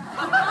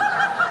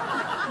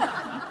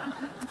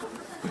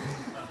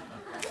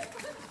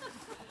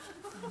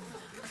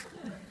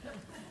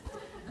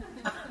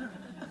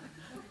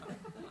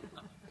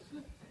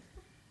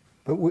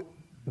 But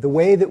the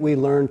way that we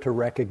learn to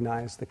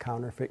recognize the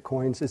counterfeit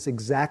coins is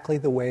exactly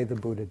the way the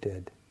Buddha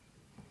did.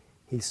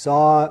 He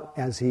saw,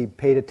 as he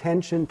paid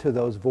attention to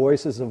those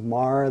voices of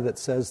Mara that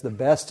says the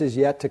best is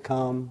yet to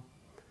come,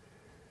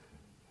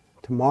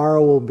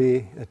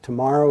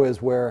 tomorrow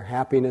is where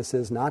happiness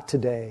is, not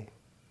today.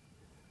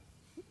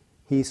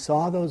 He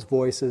saw those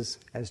voices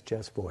as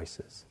just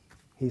voices.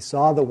 He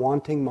saw the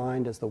wanting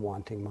mind as the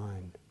wanting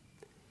mind.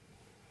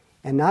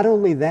 And not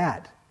only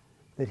that,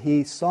 that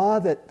he saw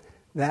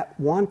that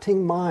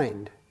wanting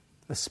mind,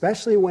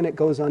 especially when it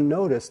goes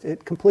unnoticed,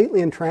 it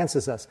completely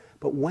entrances us.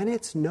 But when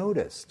it's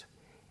noticed,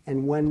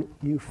 and when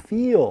you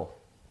feel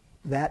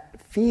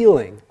that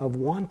feeling of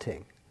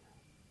wanting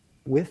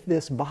with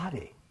this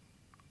body,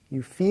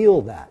 you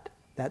feel that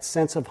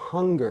sense of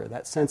hunger,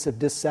 that sense of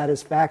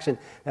dissatisfaction,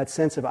 that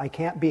sense of I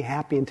can't be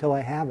happy until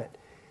I have it.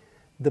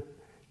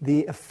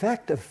 The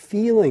effect of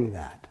feeling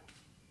that,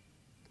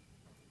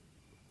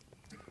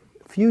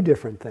 a few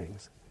different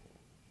things.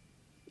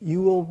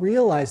 You will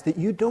realize that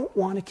you don't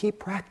want to keep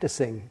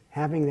practicing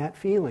having that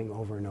feeling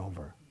over and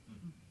over.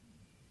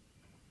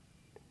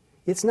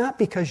 It's not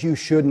because you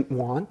shouldn't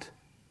want.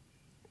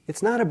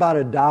 It's not about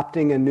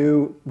adopting a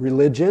new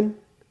religion.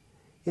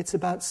 It's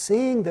about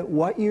seeing that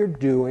what you're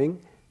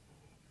doing,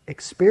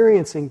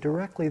 experiencing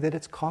directly that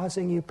it's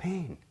causing you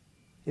pain.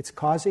 It's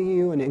causing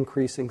you an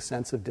increasing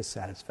sense of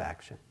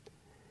dissatisfaction.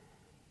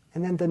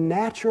 And then the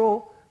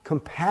natural,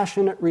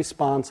 compassionate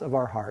response of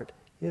our heart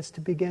is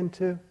to begin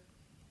to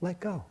let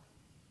go.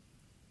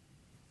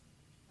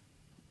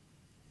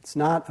 It's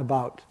not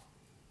about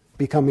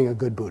becoming a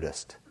good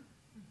Buddhist.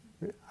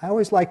 I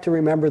always like to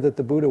remember that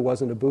the Buddha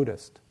wasn't a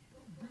Buddhist.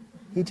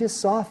 He just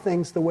saw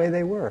things the way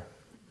they were.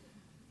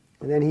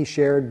 And then he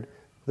shared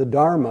the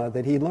Dharma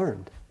that he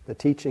learned, the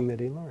teaching that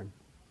he learned.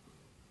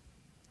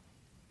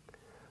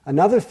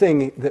 Another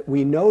thing that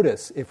we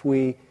notice if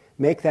we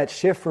make that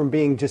shift from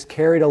being just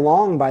carried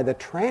along by the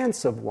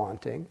trance of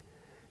wanting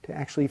to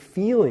actually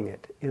feeling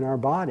it in our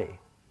body,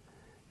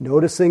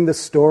 noticing the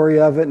story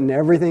of it and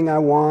everything I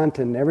want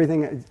and every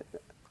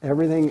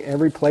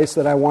place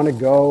that I want to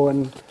go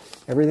and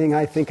everything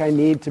I think I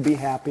need to be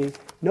happy,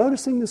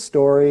 noticing the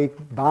story,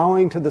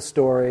 bowing to the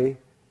story.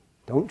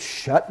 Don't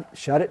shut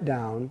it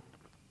down.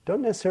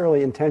 Don't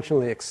necessarily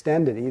intentionally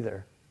extend it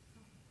either.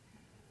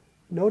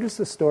 Notice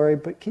the story,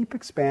 but keep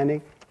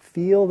expanding.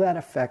 Feel that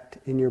effect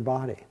in your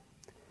body.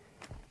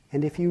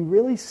 And if you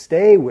really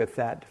stay with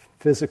that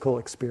physical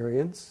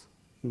experience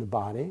in the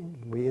body,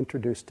 we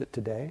introduced it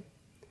today,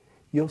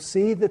 you'll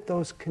see that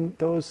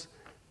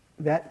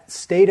that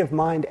state of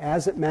mind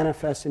as it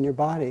manifests in your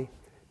body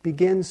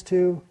begins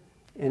to,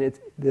 and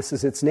this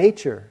is its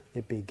nature,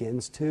 it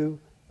begins to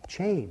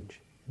change.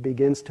 It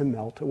begins to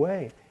melt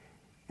away.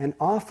 And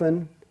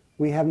often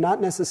we have not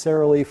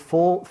necessarily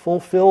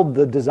fulfilled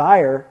the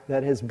desire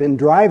that has been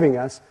driving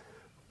us,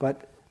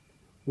 but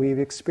we've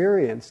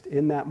experienced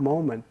in that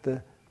moment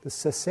the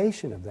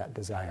cessation of that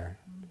desire.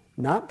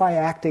 Not by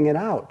acting it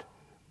out,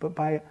 but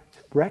by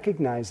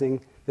recognizing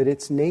that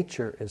its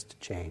nature is to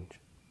change.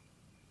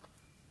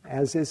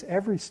 As is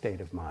every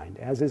state of mind,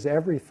 as is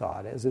every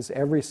thought, as is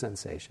every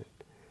sensation.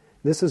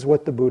 This is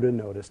what the Buddha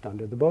noticed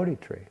under the Bodhi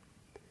tree.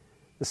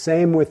 The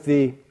same with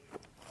the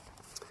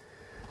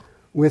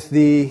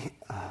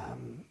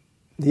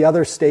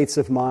other states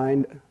of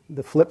mind.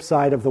 The flip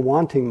side of the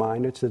wanting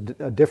mind, it's a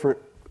different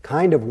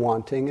kind of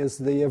wanting, is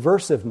the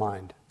aversive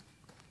mind.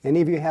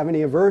 Any of you have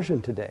any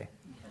aversion today?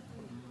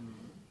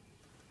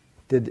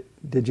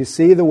 Did you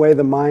see the way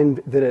the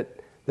mind, the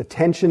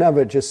tension of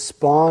it just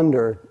spawned,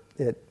 or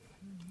it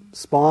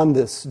spawned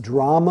this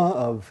drama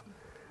of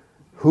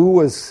who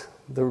was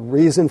the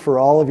reason for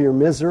all of your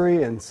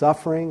misery and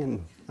suffering?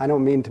 And I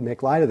don't mean to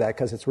make light of that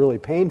because it's really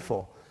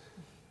painful.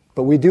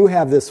 But we do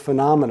have this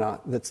phenomena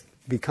that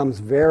becomes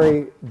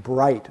very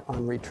bright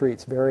on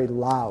retreats, very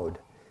loud.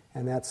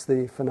 And that's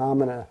the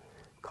phenomena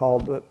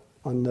called,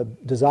 on the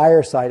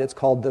desire side, it's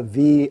called the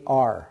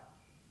VR.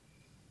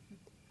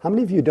 How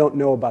many of you don't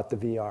know about the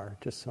VR?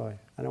 Just so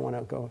I don't want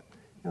to go.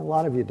 A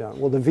lot of you don't.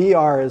 Well, the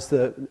VR is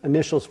the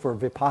initials for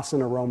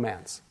Vipassana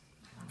romance,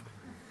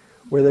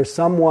 where there's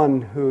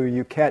someone who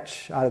you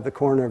catch out of the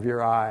corner of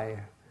your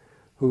eye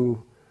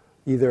who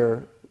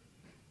either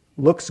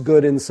looks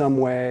good in some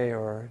way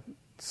or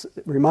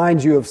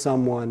reminds you of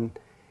someone,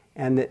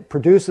 and it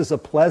produces a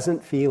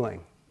pleasant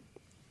feeling.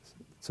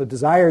 So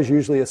desire is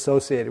usually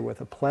associated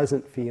with a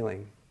pleasant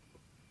feeling.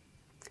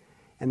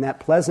 And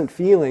that pleasant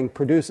feeling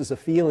produces a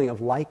feeling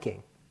of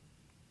liking.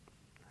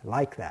 I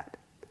like that.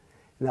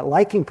 And that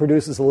liking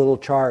produces a little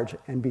charge,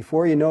 and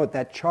before you know it,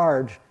 that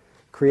charge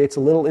creates a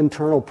little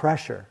internal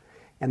pressure.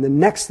 And the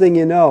next thing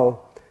you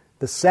know,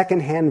 the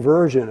second-hand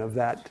version of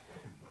that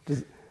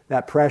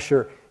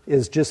pressure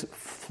is just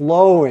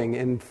flowing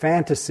in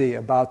fantasy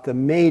about the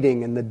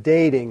mating and the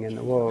dating and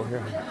whoa,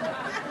 here.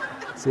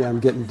 See,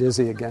 I'm getting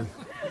dizzy again.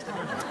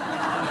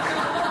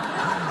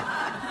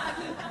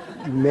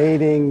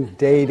 Mating,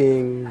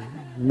 dating,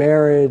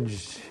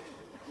 marriage,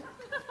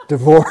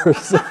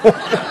 divorce.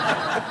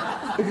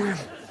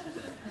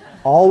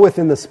 All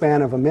within the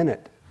span of a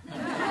minute.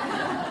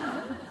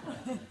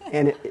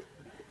 And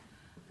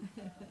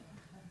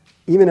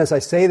even as I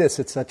say this,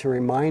 it's such a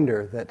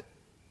reminder that,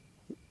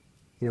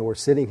 we're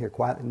sitting here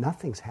quietly.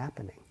 Nothing's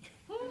happening.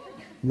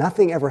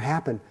 Nothing ever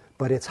happened,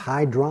 but it's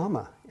high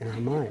drama in our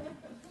mind.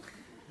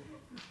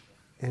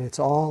 And it's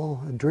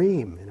all a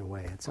dream, in a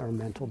way. It's our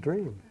mental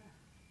dream.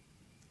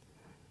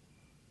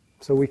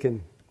 So we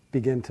can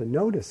begin to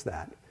notice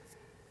that.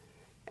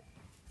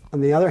 On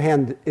the other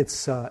hand,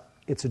 it's a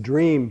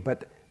dream,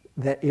 but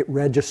that it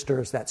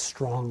registers that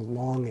strong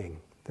longing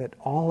that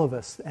all of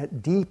us,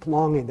 that deep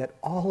longing that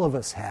all of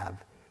us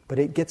have, but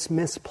it gets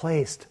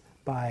misplaced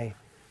by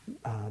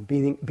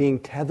being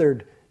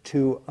tethered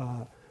to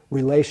a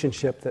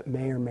relationship that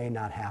may or may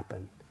not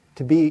happen.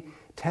 To be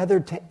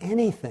tethered to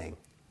anything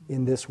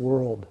in this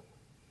world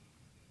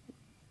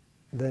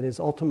that is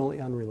ultimately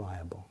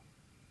unreliable.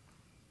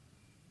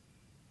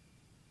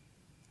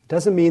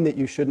 Doesn't mean that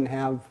you shouldn't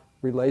have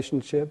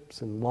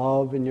relationships and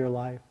love in your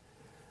life,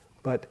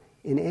 but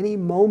in any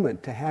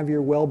moment to have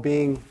your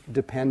well-being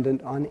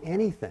dependent on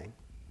anything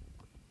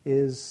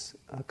is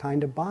a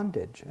kind of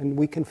bondage, and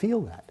we can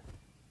feel that.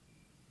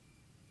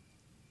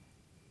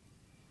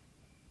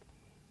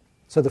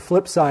 So the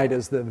flip side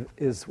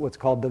is what's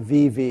called the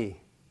VV,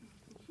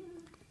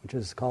 which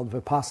is called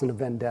Vipassana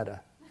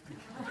vendetta,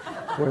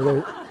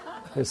 where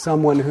there's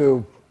someone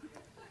who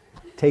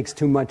takes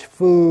too much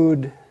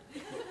food. I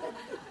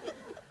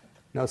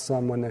know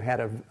someone that had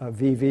a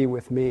VV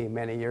with me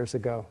many years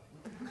ago.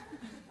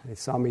 They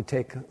saw me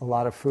take a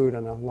lot of food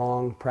on a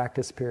long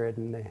practice period,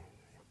 and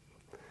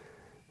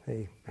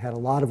they had a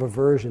lot of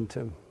aversion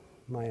to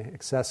my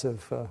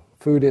excessive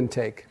food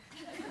intake.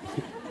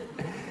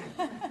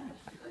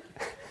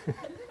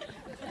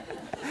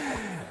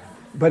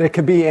 But it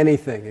could be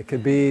anything. It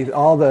could be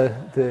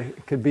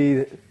it could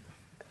be,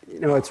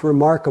 it's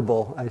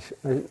remarkable.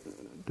 I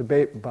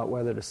debate about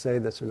whether to say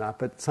this or not,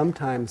 but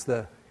sometimes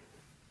the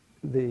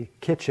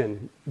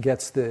kitchen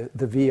gets the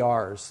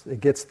VRs. It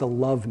gets the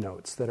love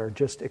notes that are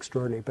just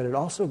extraordinary, but it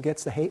also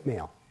gets the hate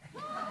mail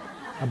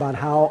about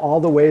how all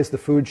the ways the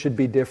food should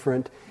be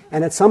different.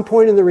 And at some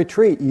point in the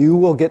retreat, you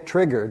will get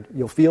triggered.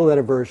 You'll feel that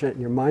aversion,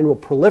 and your mind will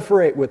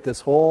proliferate with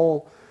this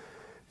whole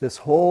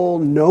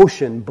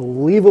notion,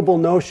 believable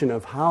notion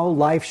of how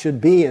life should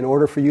be in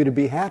order for you to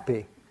be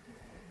happy.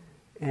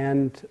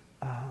 And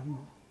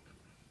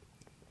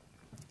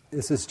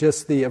this is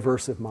just the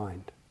aversive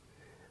mind.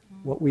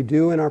 What we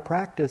do in our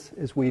practice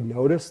is we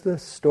notice the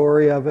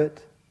story of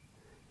it,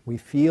 we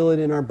feel it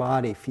in our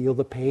body, feel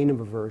the pain of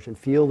aversion,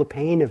 feel the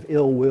pain of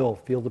ill will,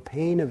 feel the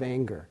pain of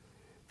anger,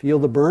 feel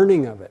the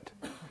burning of it.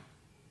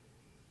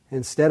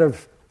 Instead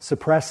of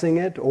suppressing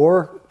it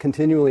or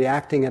continually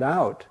acting it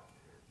out,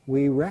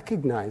 we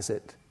recognize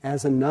it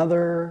as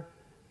another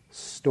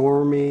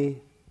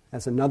stormy,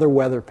 as another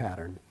weather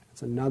pattern,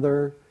 as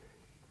another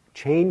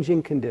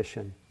changing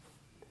condition,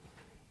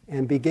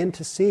 and begin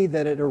to see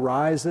that it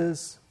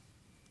arises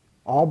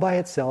all by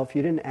itself.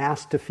 You didn't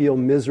ask to feel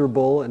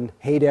miserable and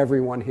hate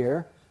everyone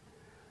here,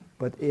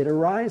 but it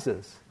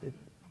arises. It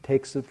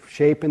takes a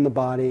shape in the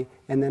body,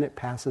 and then it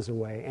passes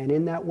away. And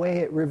in that way,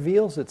 it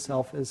reveals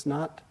itself as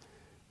not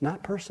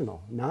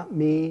personal, not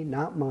me,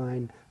 not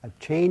mine, a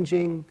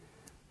changing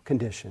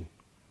condition.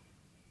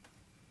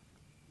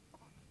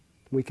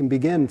 We can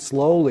begin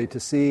slowly to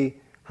see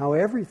how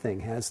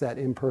everything has that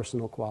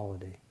impersonal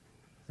quality.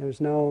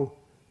 There's no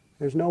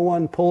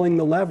one pulling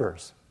the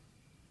levers.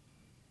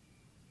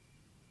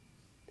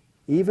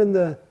 Even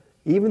the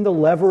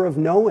lever of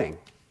knowing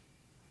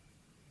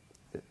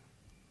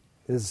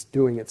is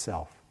doing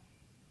itself.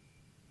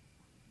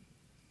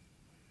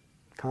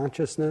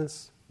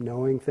 Consciousness,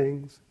 knowing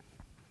things,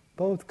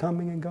 both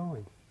coming and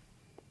going.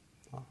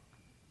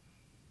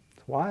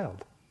 It's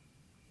wild.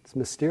 It's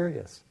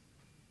mysterious.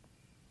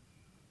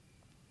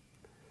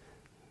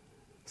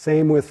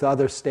 Same with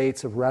other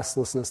states of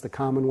restlessness, the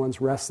common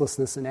ones,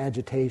 restlessness and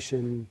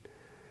agitation,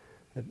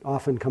 that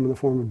often come in the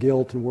form of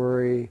guilt and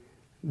worry,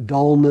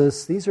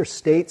 dullness. These are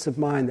states of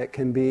mind that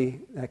can be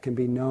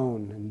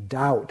known, and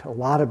doubt, a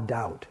lot of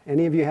doubt.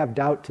 Any of you have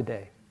doubt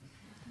today?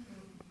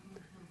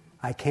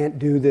 I can't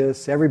do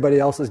this. Everybody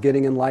else is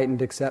getting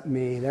enlightened except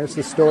me. There's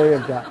the story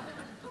of doubt.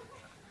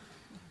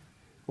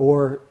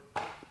 Or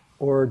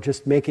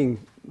just making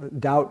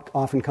doubt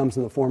often comes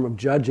in the form of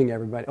judging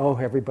everybody. Oh,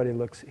 everybody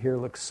looks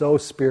so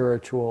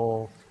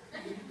spiritual.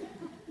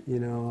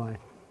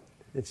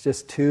 It's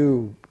just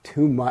too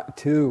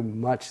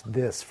much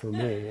this for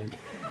me. And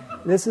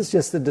this is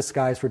just a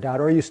disguise for doubt.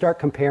 Or you start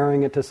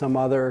comparing it to some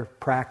other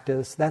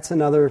practice. That's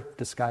another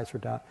disguise for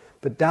doubt.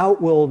 But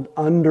doubt will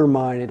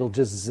undermine, it'll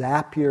just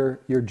zap your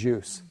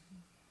juice,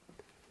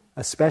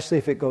 especially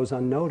if it goes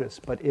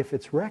unnoticed. But if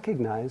it's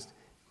recognized,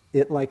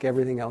 it, like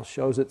everything else,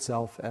 shows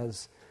itself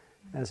as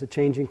a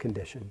changing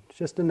condition. It's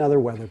just another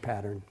weather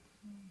pattern.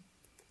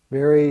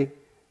 Very,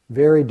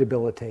 very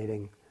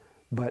debilitating.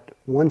 But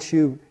once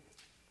you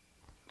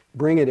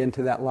bring it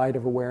into that light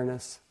of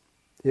awareness,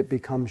 it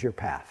becomes your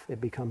path.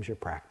 It becomes your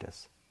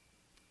practice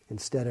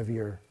instead of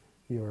your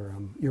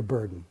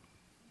burden.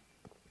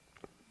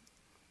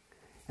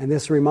 And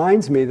this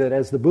reminds me that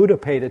as the Buddha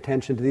paid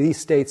attention to these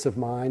states of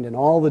mind and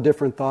all the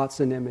different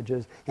thoughts and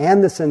images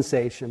and the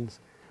sensations,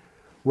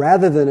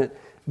 rather than it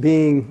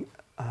being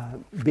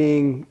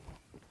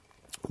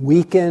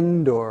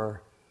weakened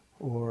or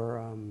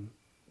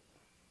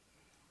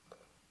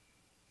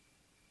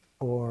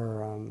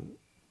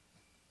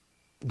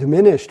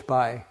diminished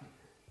by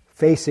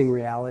facing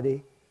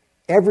reality,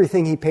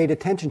 everything he paid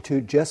attention to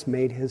just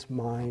made his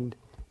mind,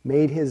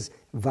 made his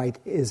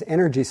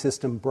energy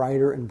system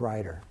brighter and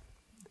brighter.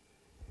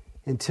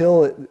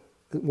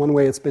 one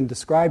way it's been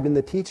described in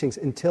the teachings,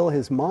 until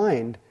his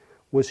mind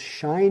was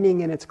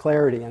shining in its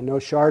clarity. I know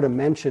Sharda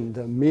mentioned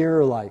the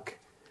mirror-like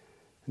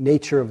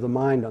nature of the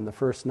mind on the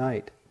first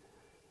night.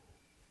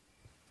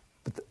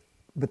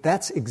 But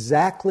that's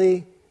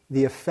exactly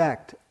the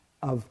effect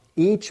of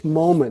each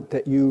moment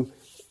that you,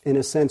 in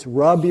a sense,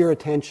 rub your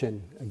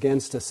attention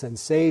against a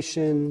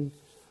sensation,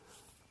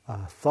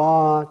 a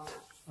thought,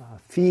 a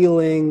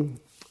feeling,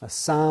 a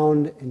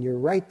sound, and you're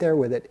right there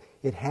with it.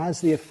 It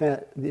has the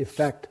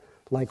effect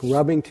like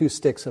rubbing two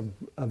sticks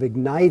of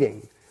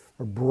igniting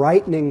or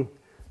brightening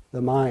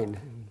the mind.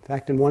 In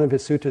fact, in one of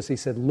his sutras he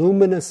said,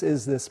 luminous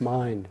is this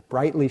mind,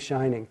 brightly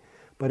shining.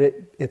 But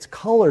it's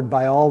colored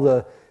by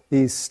all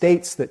these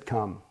states that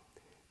come.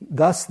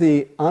 Thus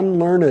the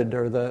unlearned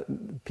or the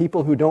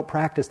people who don't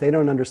practice, they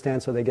don't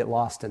understand, so they get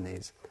lost in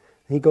these.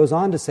 He goes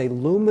on to say,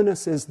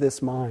 luminous is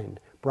this mind,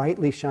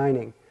 brightly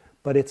shining,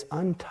 but it's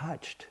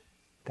untouched.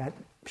 That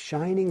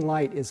shining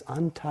light is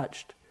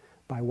untouched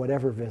by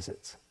whatever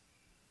visits.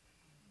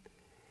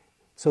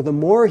 So the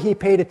more he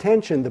paid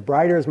attention, the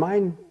brighter his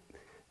mind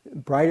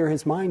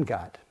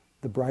got.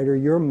 The brighter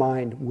your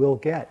mind will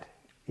get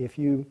if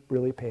you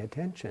really pay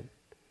attention.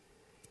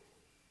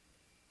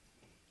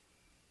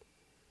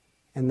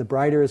 And the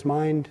brighter his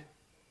mind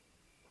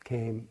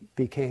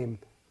became,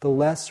 the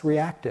less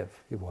reactive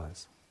he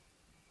was.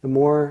 The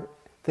more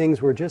things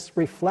were just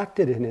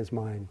reflected in his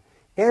mind.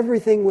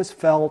 Everything was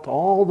felt,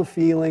 all the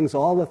feelings,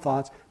 all the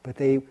thoughts, but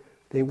they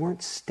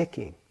weren't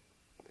sticking.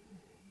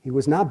 He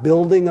was not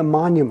building a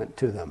monument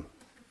to them.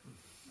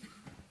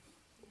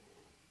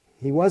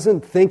 He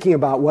wasn't thinking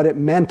about what it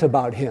meant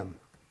about him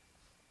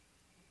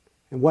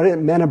and what it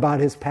meant about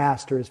his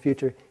past or his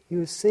future. He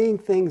was seeing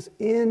things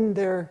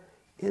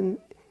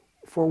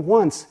for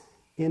once,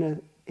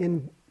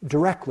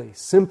 directly,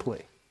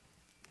 simply.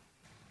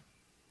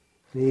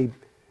 And he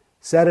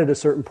said at a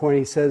certain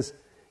point,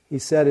 he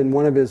said in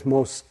one of his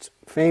most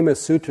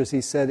famous sutras,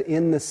 he said,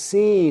 in the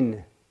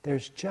seen,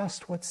 there's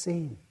just what's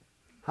seen.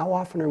 How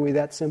often are we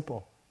that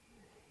simple?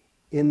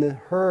 In the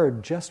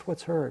heard, just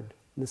what's heard.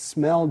 In the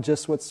smelled,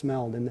 just what's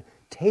smelled. In the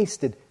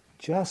tasted,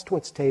 just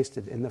what's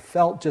tasted. In the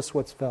felt, just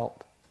what's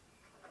felt.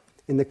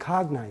 In the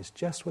cognized,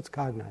 just what's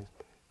cognized.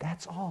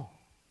 That's all.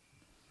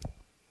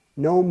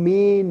 No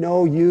me,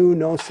 no you,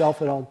 no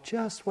self at all.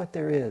 Just what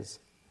there is.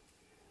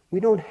 We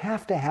don't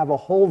have to have a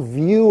whole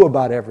view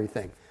about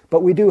everything,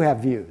 but we do have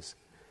views.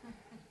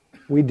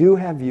 We do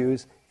have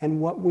views,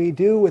 and what we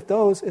do with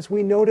those is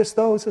we notice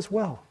those as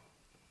well.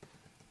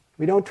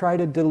 We don't try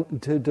to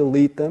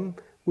delete them.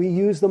 We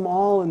use them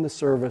all in the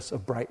service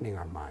of brightening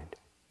our mind.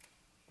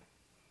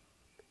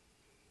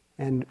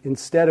 And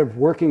instead of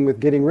working with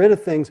getting rid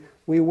of things,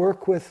 we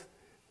work with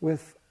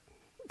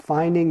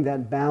finding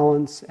that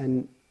balance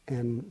and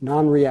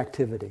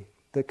non-reactivity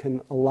that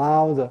can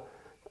allow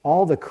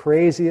all the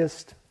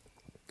craziest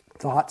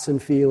thoughts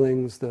and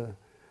feelings, a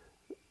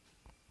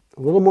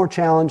little more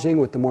challenging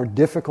with the more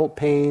difficult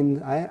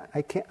pain.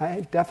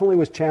 I definitely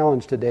was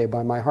challenged today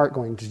by my heart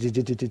going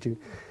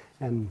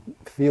and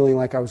feeling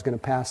like I was going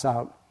to pass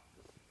out.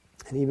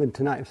 And even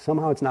tonight,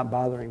 somehow it's not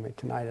bothering me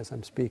tonight as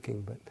I'm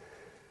speaking,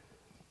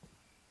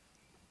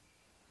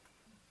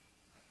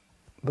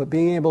 but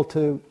being able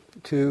to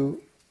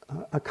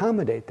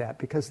accommodate that,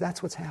 because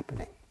that's what's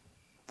happening.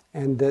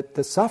 And that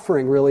the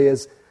suffering really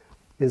is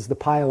the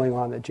piling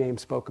on that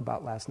James spoke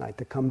about last night,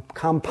 the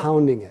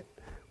compounding it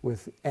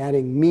with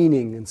adding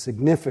meaning and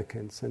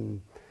significance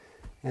and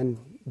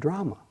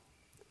drama.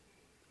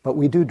 But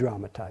we do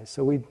dramatize,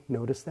 so we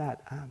notice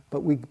that.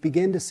 But we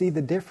begin to see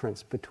the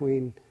difference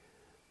between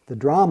the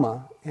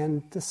drama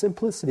and the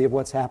simplicity of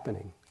what's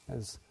happening.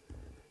 As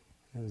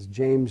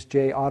James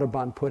J.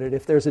 Audubon put it,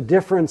 if there's a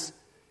difference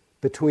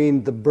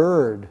between the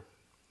bird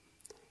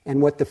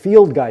and what the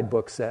field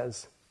guidebook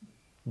says,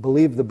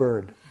 believe the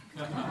bird.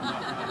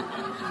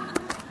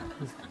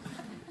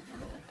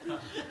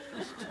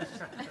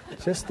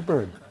 Just the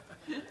bird.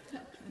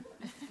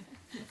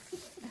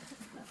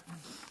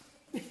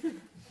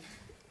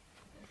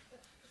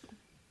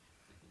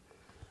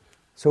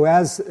 So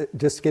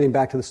just getting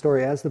back to the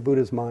story, as the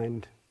Buddha's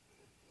mind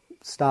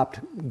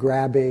stopped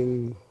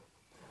grabbing,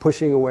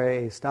 pushing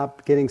away,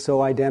 stopped getting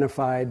so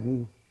identified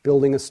and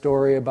building a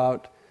story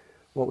about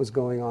what was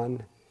going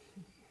on,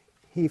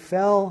 he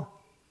fell,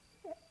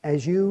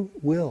 as you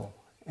will,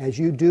 as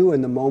you do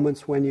in the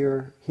moments when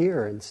you're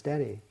here and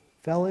steady,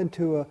 fell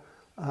into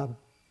a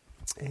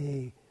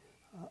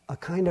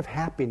kind of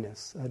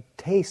happiness, a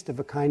taste of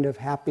a kind of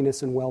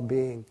happiness and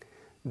well-being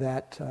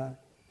that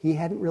he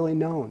hadn't really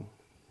known.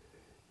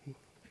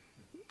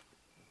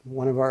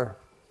 One of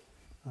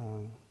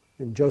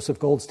in Joseph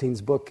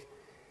Goldstein's book,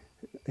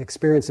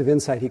 Experience of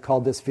Insight, he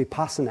called this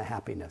vipassana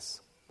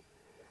happiness.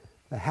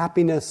 The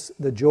happiness,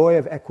 the joy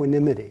of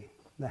equanimity,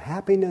 the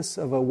happiness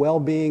of a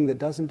well-being that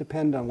doesn't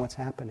depend on what's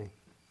happening.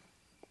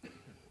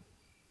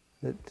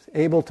 That's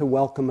able to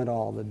welcome it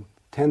all, the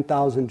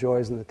 10,000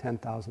 joys and the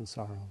 10,000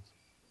 sorrows.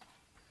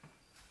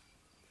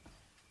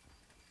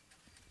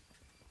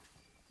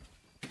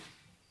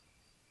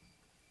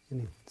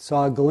 And he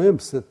saw a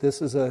glimpse that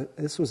this was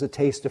a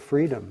taste of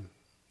freedom,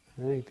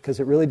 right? Because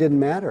it really didn't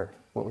matter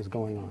what was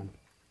going on.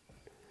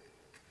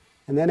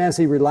 And then as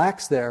he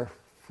relaxed there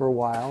for a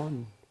while,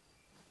 and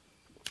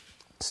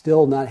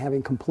still not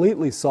having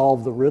completely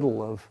solved the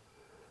riddle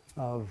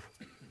of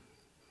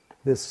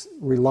this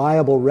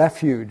reliable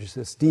refuge,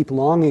 this deep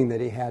longing that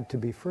he had to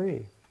be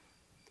free.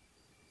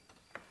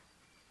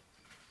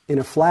 In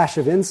a flash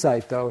of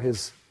insight, though,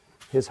 his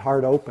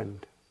heart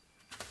opened.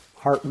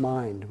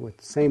 Heart-mind, with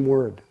the same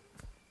word.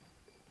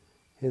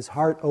 His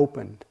heart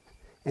opened.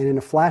 And in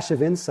a flash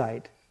of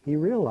insight, he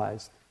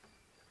realized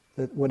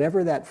that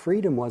whatever that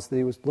freedom was that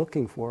he was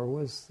looking for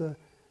was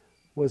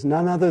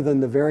none other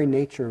than the very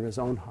nature of his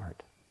own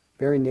heart,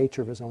 very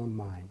nature of his own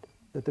mind.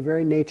 That the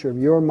very nature of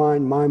your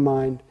mind, my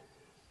mind,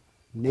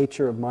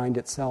 nature of mind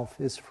itself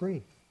is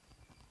free.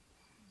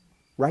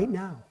 Right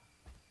now.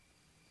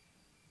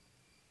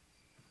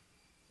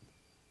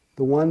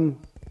 The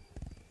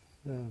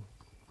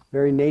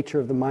very nature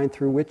of the mind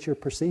through which you're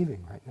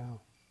perceiving right now.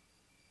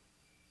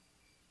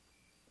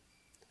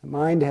 The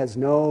mind has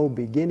no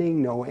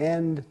beginning, no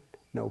end,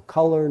 no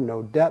color,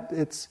 no depth.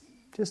 It's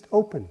just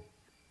open.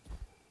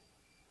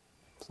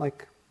 It's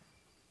like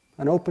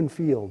an open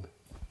field.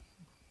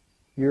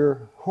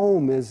 Your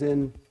home is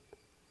in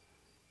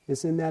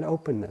that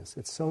openness.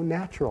 It's so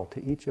natural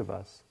to each of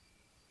us.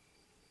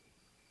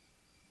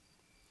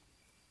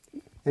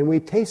 And we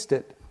taste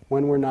it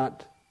when we're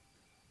not,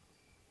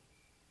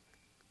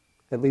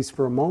 at least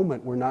for a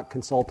moment, we're not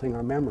consulting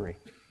our memory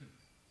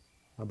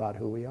about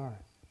who we are.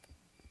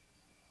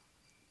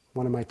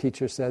 One of my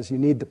teachers says, you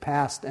need the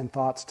past and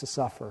thoughts to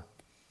suffer.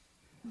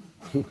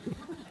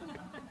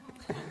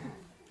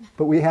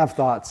 But we have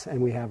thoughts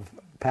and we have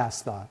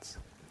past thoughts.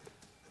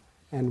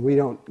 And we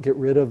don't get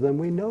rid of them,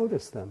 we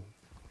notice them.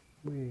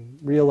 We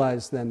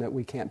realize then that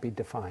we can't be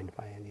defined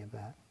by any of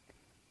that.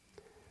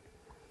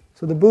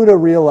 So the Buddha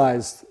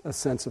realized a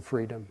sense of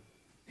freedom.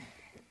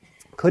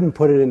 Couldn't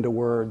put it into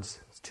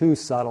words. It's too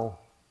subtle.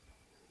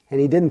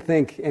 And he didn't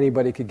think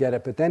anybody could get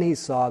it. But then he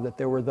saw that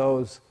there were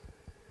those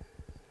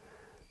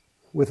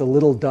with a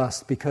little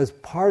dust, because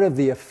part of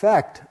the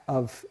effect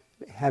of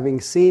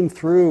having seen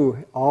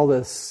through all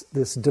this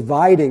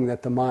dividing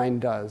that the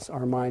mind does,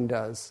 our mind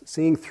does,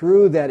 seeing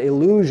through that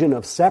illusion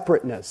of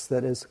separateness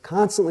that is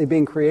constantly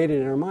being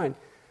created in our mind,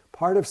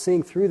 part of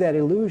seeing through that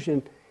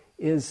illusion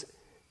is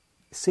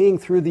seeing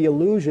through the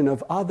illusion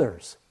of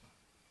others.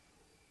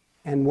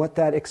 And what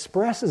that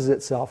expresses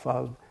itself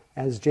of,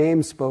 as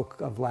James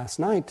spoke of last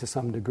night to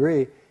some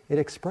degree, it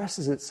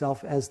expresses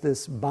itself as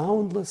this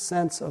boundless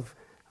sense of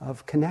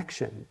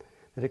connection.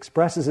 It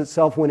expresses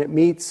itself when it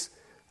meets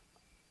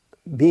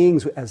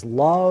beings as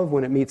love,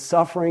 when it meets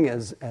suffering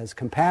as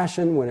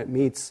compassion, when it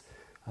meets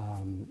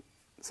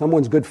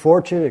someone's good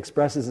fortune, it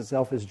expresses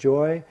itself as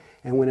joy.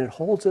 And when it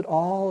holds it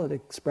all, it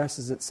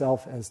expresses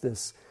itself as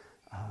this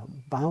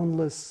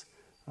boundless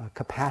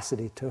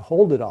capacity to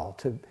hold it all,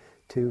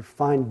 to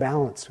find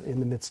balance in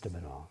the midst of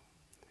it all.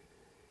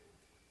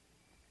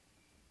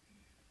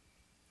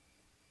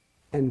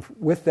 And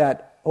with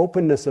that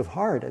openness of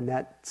heart and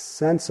that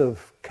sense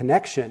of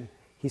connection,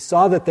 he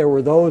saw that there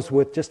were those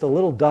with just a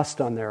little dust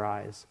on their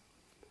eyes,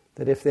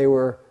 that if they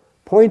were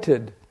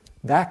pointed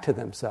back to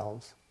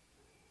themselves,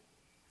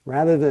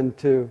 rather than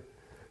to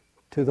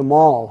the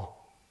mall,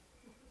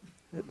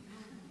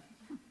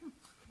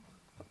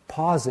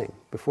 pausing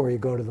before you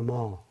go to the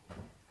mall,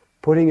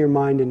 putting your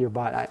mind in your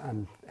body,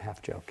 I'm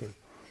half joking,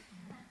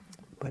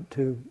 but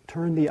to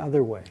turn the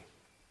other way,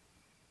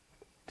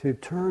 to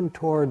turn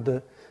toward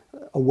the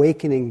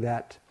awakening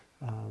that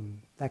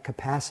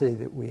capacity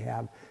that we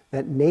have,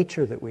 that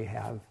nature that we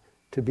have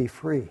to be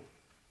free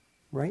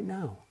right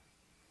now.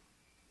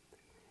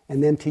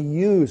 And then to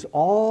use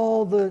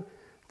all the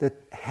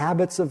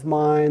habits of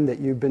mind that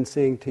you've been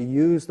seeing, to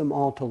use them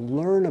all, to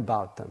learn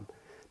about them,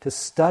 to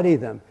study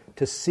them,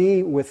 to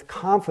see with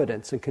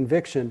confidence and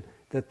conviction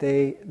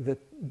that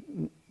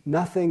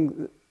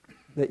nothing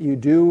that you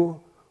do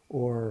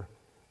or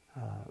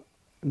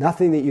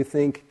nothing that you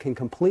think can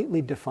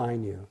completely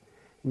define you.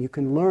 And you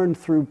can learn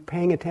through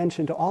paying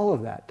attention to all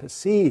of that, to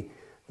see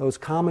those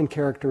common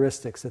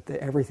characteristics that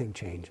everything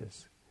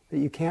changes, that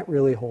you can't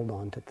really hold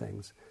on to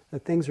things,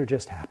 that things are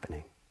just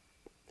happening,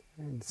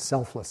 and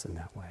selfless in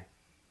that way.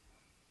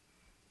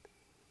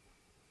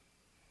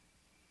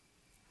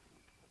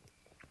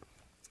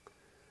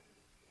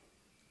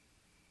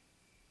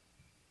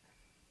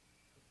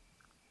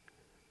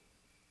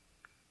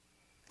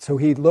 So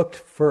he looked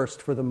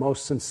first for the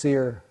most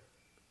sincere.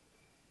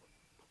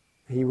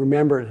 He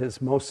remembered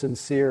his most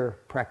sincere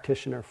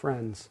practitioner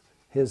friends,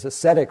 his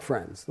ascetic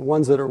friends, the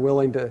ones that are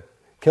willing to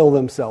kill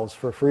themselves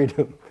for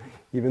freedom.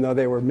 Even though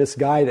they were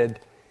misguided,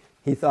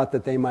 he thought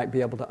that they might be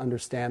able to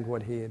understand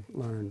what he had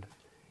learned.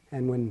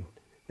 And when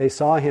they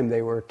saw him,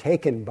 they were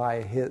taken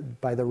by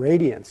the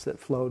radiance that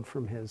flowed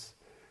from his.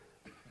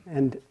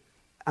 And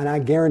I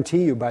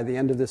guarantee you, by the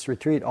end of this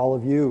retreat, all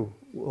of you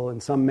will, in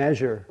some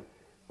measure,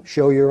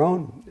 show your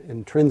own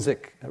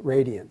intrinsic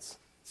radiance.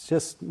 It's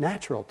just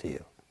natural to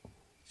you.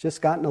 It's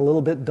just gotten a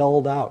little bit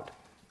dulled out.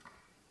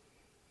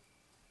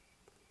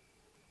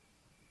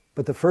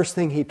 But the first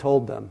thing he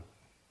told them,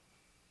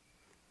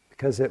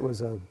 because it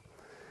was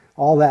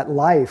all that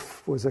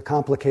life was a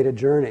complicated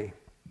journey,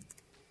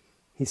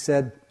 he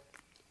said,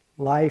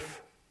 the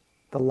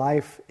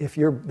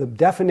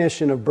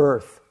definition of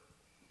birth,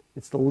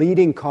 it's the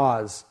leading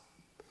cause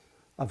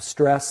of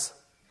stress,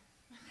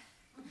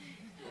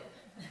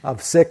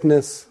 of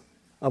sickness,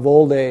 of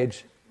old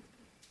age,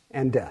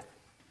 and death.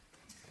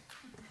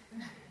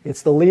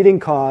 It's the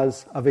leading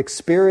cause of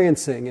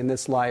experiencing in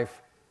this life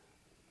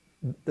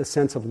the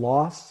sense of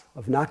loss,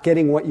 of not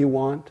getting what you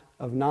want,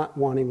 of not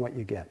wanting what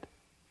you get.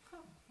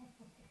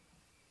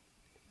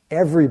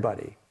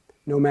 Everybody,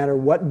 no matter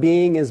what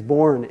being is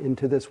born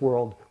into this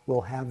world,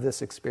 will have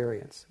this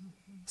experience,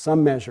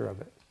 some measure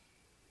of it.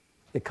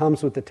 It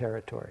comes with the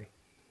territory.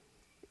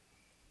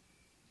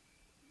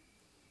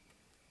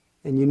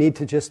 And you need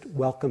to just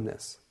welcome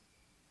this.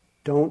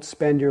 Don't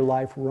spend your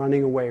life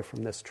running away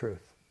from this truth.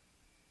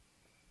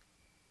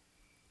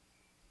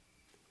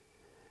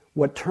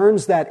 What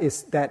turns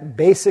that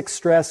basic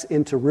stress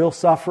into real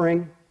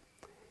suffering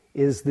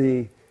is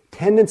the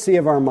tendency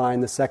of our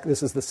mind, this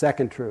is the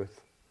second truth,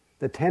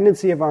 the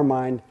tendency of our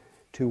mind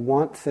to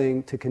want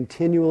to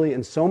continually,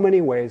 in so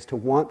many ways, to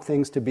want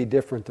things to be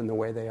different than the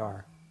way they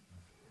are.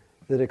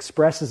 That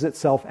expresses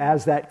itself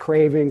as that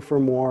craving for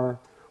more,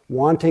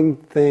 wanting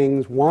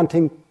things,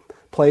 wanting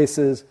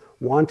places,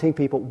 wanting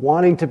people,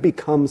 wanting to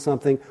become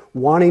something,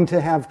 wanting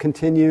to have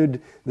continued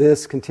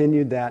this,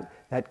 continued that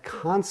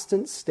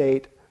constant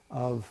state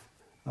of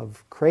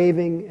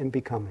craving and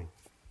becoming.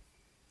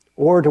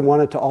 Or to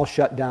want it to all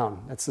shut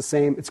down. That's the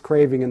same, it's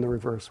craving in the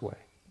reverse way.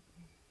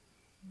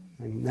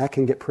 And that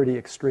can get pretty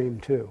extreme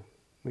too.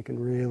 We can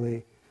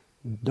really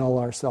dull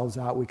ourselves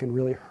out. We can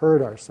really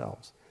hurt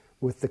ourselves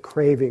with the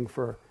craving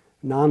for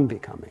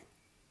non-becoming.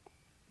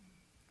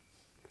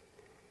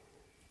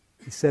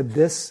 He said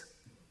this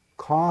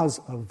cause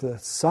of the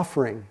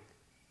suffering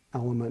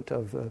element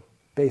of the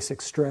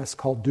basic stress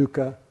called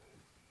dukkha,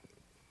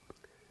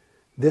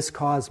 this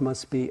cause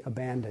must be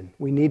abandoned.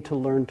 We need to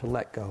learn to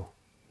let go.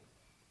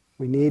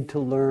 We need to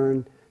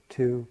learn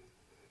to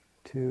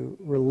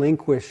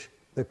relinquish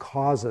the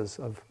causes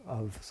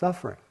of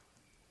suffering.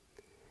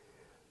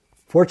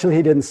 Fortunately,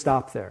 he didn't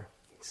stop there.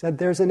 He said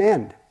there's an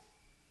end.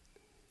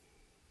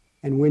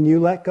 And when you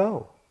let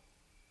go,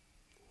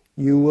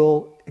 you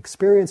will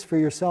experience for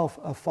yourself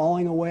a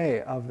falling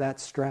away of that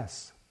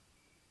stress,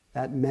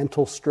 that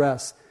mental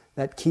stress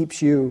that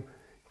keeps your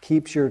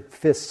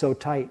fists so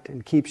tight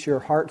and keeps your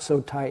heart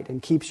so tight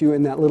and keeps you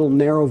in that little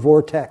narrow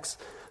vortex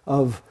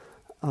of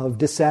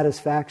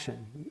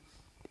dissatisfaction.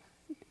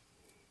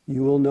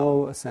 You will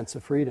know a sense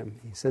of freedom.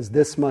 He says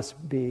this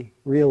must be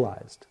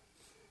realized.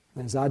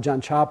 And as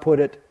Ajahn Chah put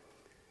it,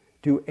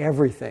 do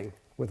everything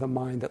with a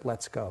mind that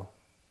lets go.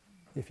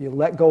 If you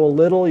let go a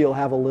little, you'll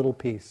have a little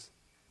peace.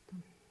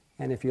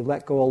 And if you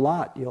let go a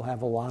lot, you'll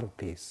have a lot of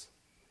peace.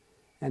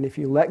 And if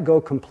you let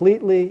go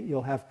completely,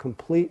 you'll have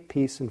complete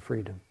peace and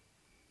freedom.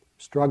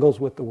 Struggles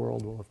with the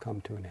world will have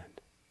come to an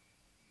end.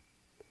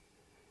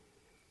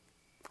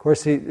 Of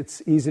course,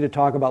 it's easy to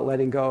talk about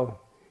letting go.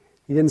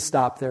 He didn't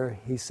stop there.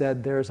 He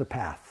said there's a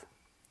path.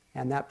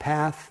 And that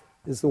path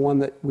is the one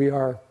that we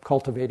are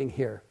cultivating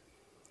here.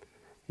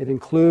 It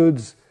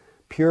includes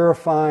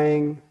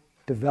purifying,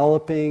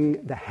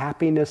 developing the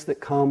happiness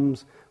that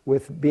comes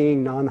with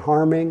being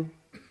non-harming,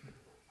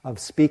 of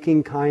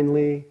speaking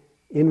kindly,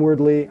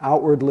 inwardly,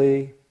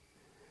 outwardly,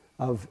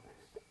 of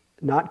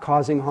not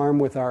causing harm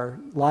with our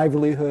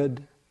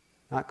livelihood,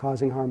 not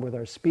causing harm with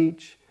our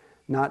speech,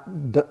 not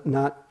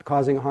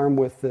causing harm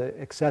with the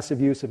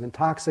excessive use of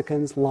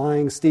intoxicants,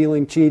 lying,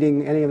 stealing,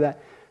 cheating, any of that.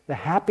 The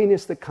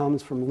happiness that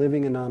comes from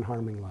living a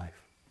non-harming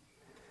life.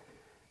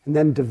 And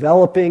then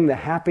developing the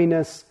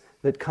happiness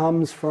that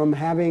comes from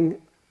having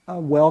a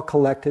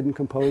well-collected and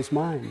composed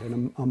mind,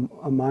 and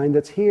a mind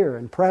that's here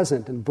and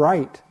present and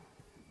bright,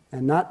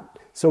 and not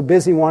so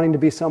busy wanting to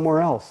be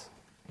somewhere else.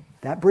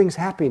 That brings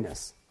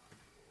happiness.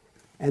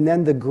 And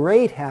then the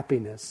great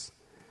happiness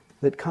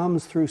that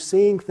comes through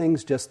seeing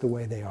things just the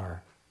way they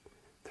are,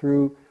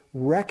 through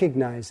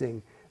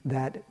recognizing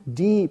that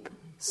deep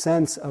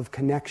sense of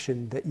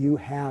connection that you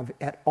have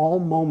at all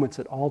moments,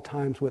 at all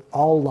times, with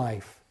all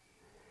life,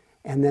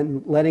 and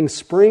then letting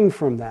spring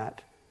from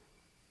that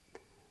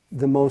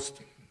the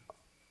most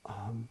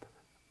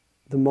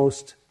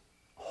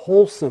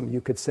wholesome,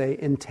 you could say,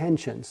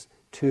 intentions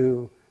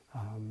to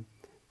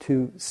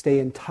stay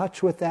in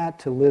touch with that,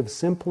 to live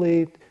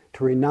simply,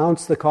 to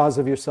renounce the cause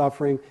of your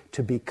suffering,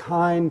 to be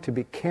kind, to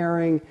be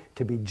caring,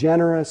 to be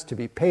generous, to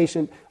be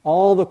patient.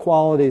 All the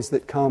qualities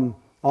that come,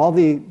 all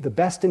the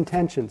best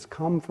intentions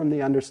come from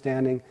the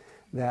understanding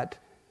that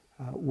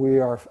we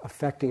are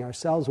affecting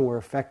ourselves and we're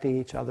affecting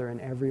each other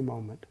in every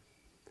moment.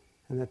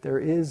 And that there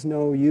is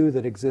no you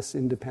that exists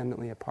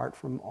independently apart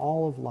from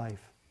all of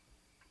life.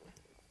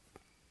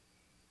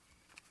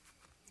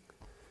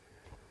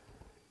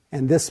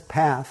 And this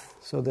path,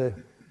 so the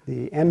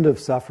end of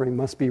suffering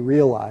must be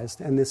realized,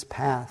 and this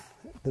path,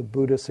 the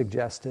Buddha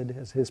suggested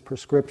as his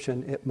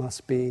prescription, it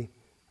must be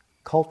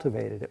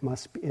cultivated, it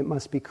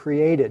must be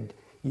created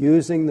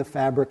using the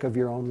fabric of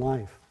your own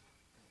life.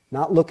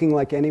 Not looking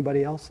like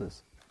anybody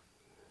else's,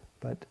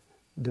 but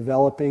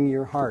developing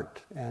your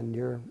heart and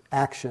your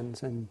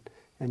actions and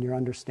your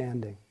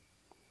understanding.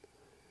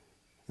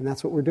 And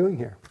that's what we're doing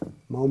here,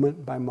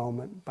 moment by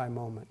moment by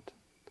moment.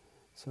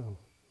 So,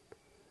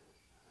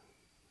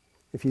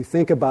 if you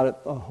think about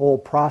it, the whole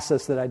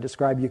process that I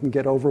described, you can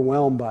get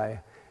overwhelmed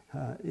by.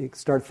 You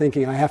start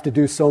thinking, I have to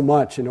do so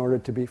much in order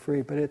to be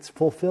free. But it's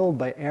fulfilled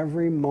by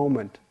every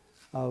moment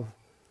of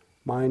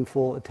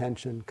mindful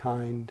attention,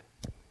 kind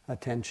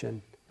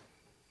attention.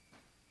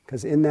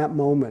 Because in that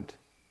moment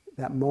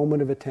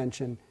of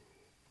attention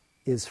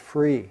is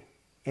free.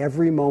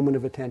 Every moment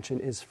of attention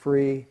is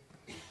free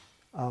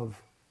of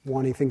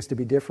wanting things to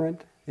be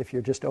different. If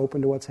you're just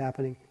open to what's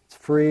happening, it's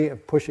free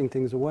of pushing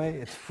things away.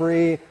 It's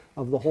free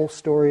of the whole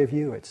story of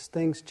you. It's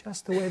things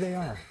just the way they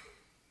are.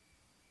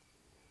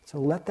 So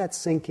let that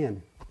sink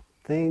in.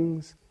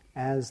 Things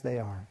as they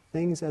are.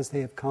 Things as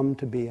they have come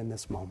to be in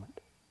this moment.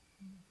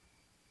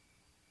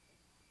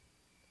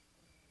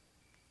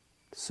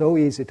 So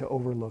easy to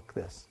overlook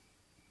this.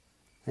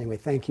 Anyway,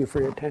 thank you for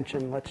your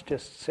attention. Let's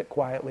just sit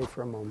quietly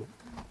for a moment.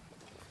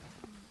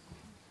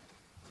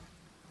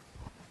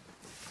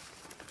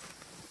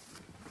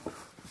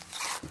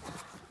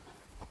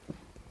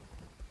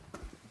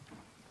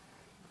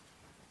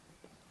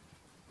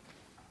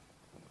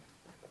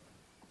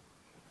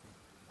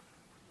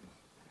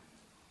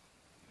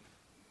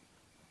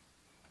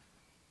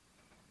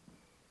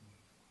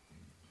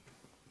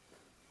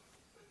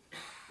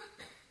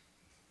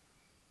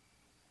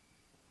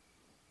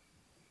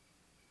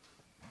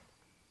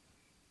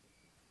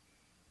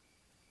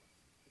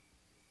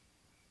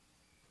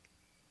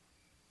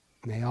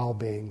 May all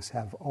beings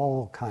have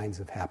all kinds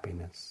of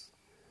happiness.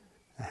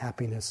 The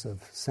happiness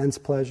of sense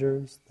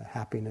pleasures, the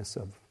happiness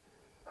of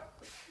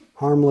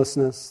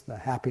harmlessness, the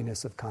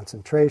happiness of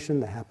concentration,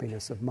 the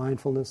happiness of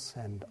mindfulness,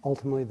 and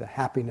ultimately the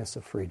happiness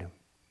of freedom.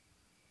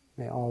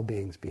 May all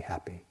beings be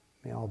happy.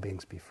 May all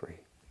beings be free.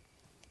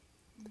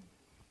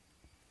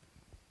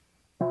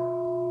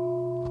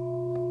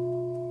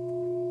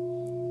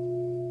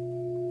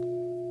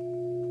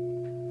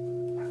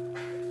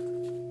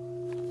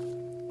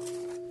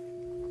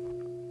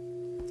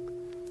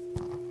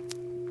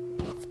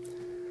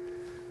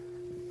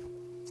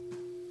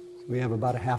 We have about a half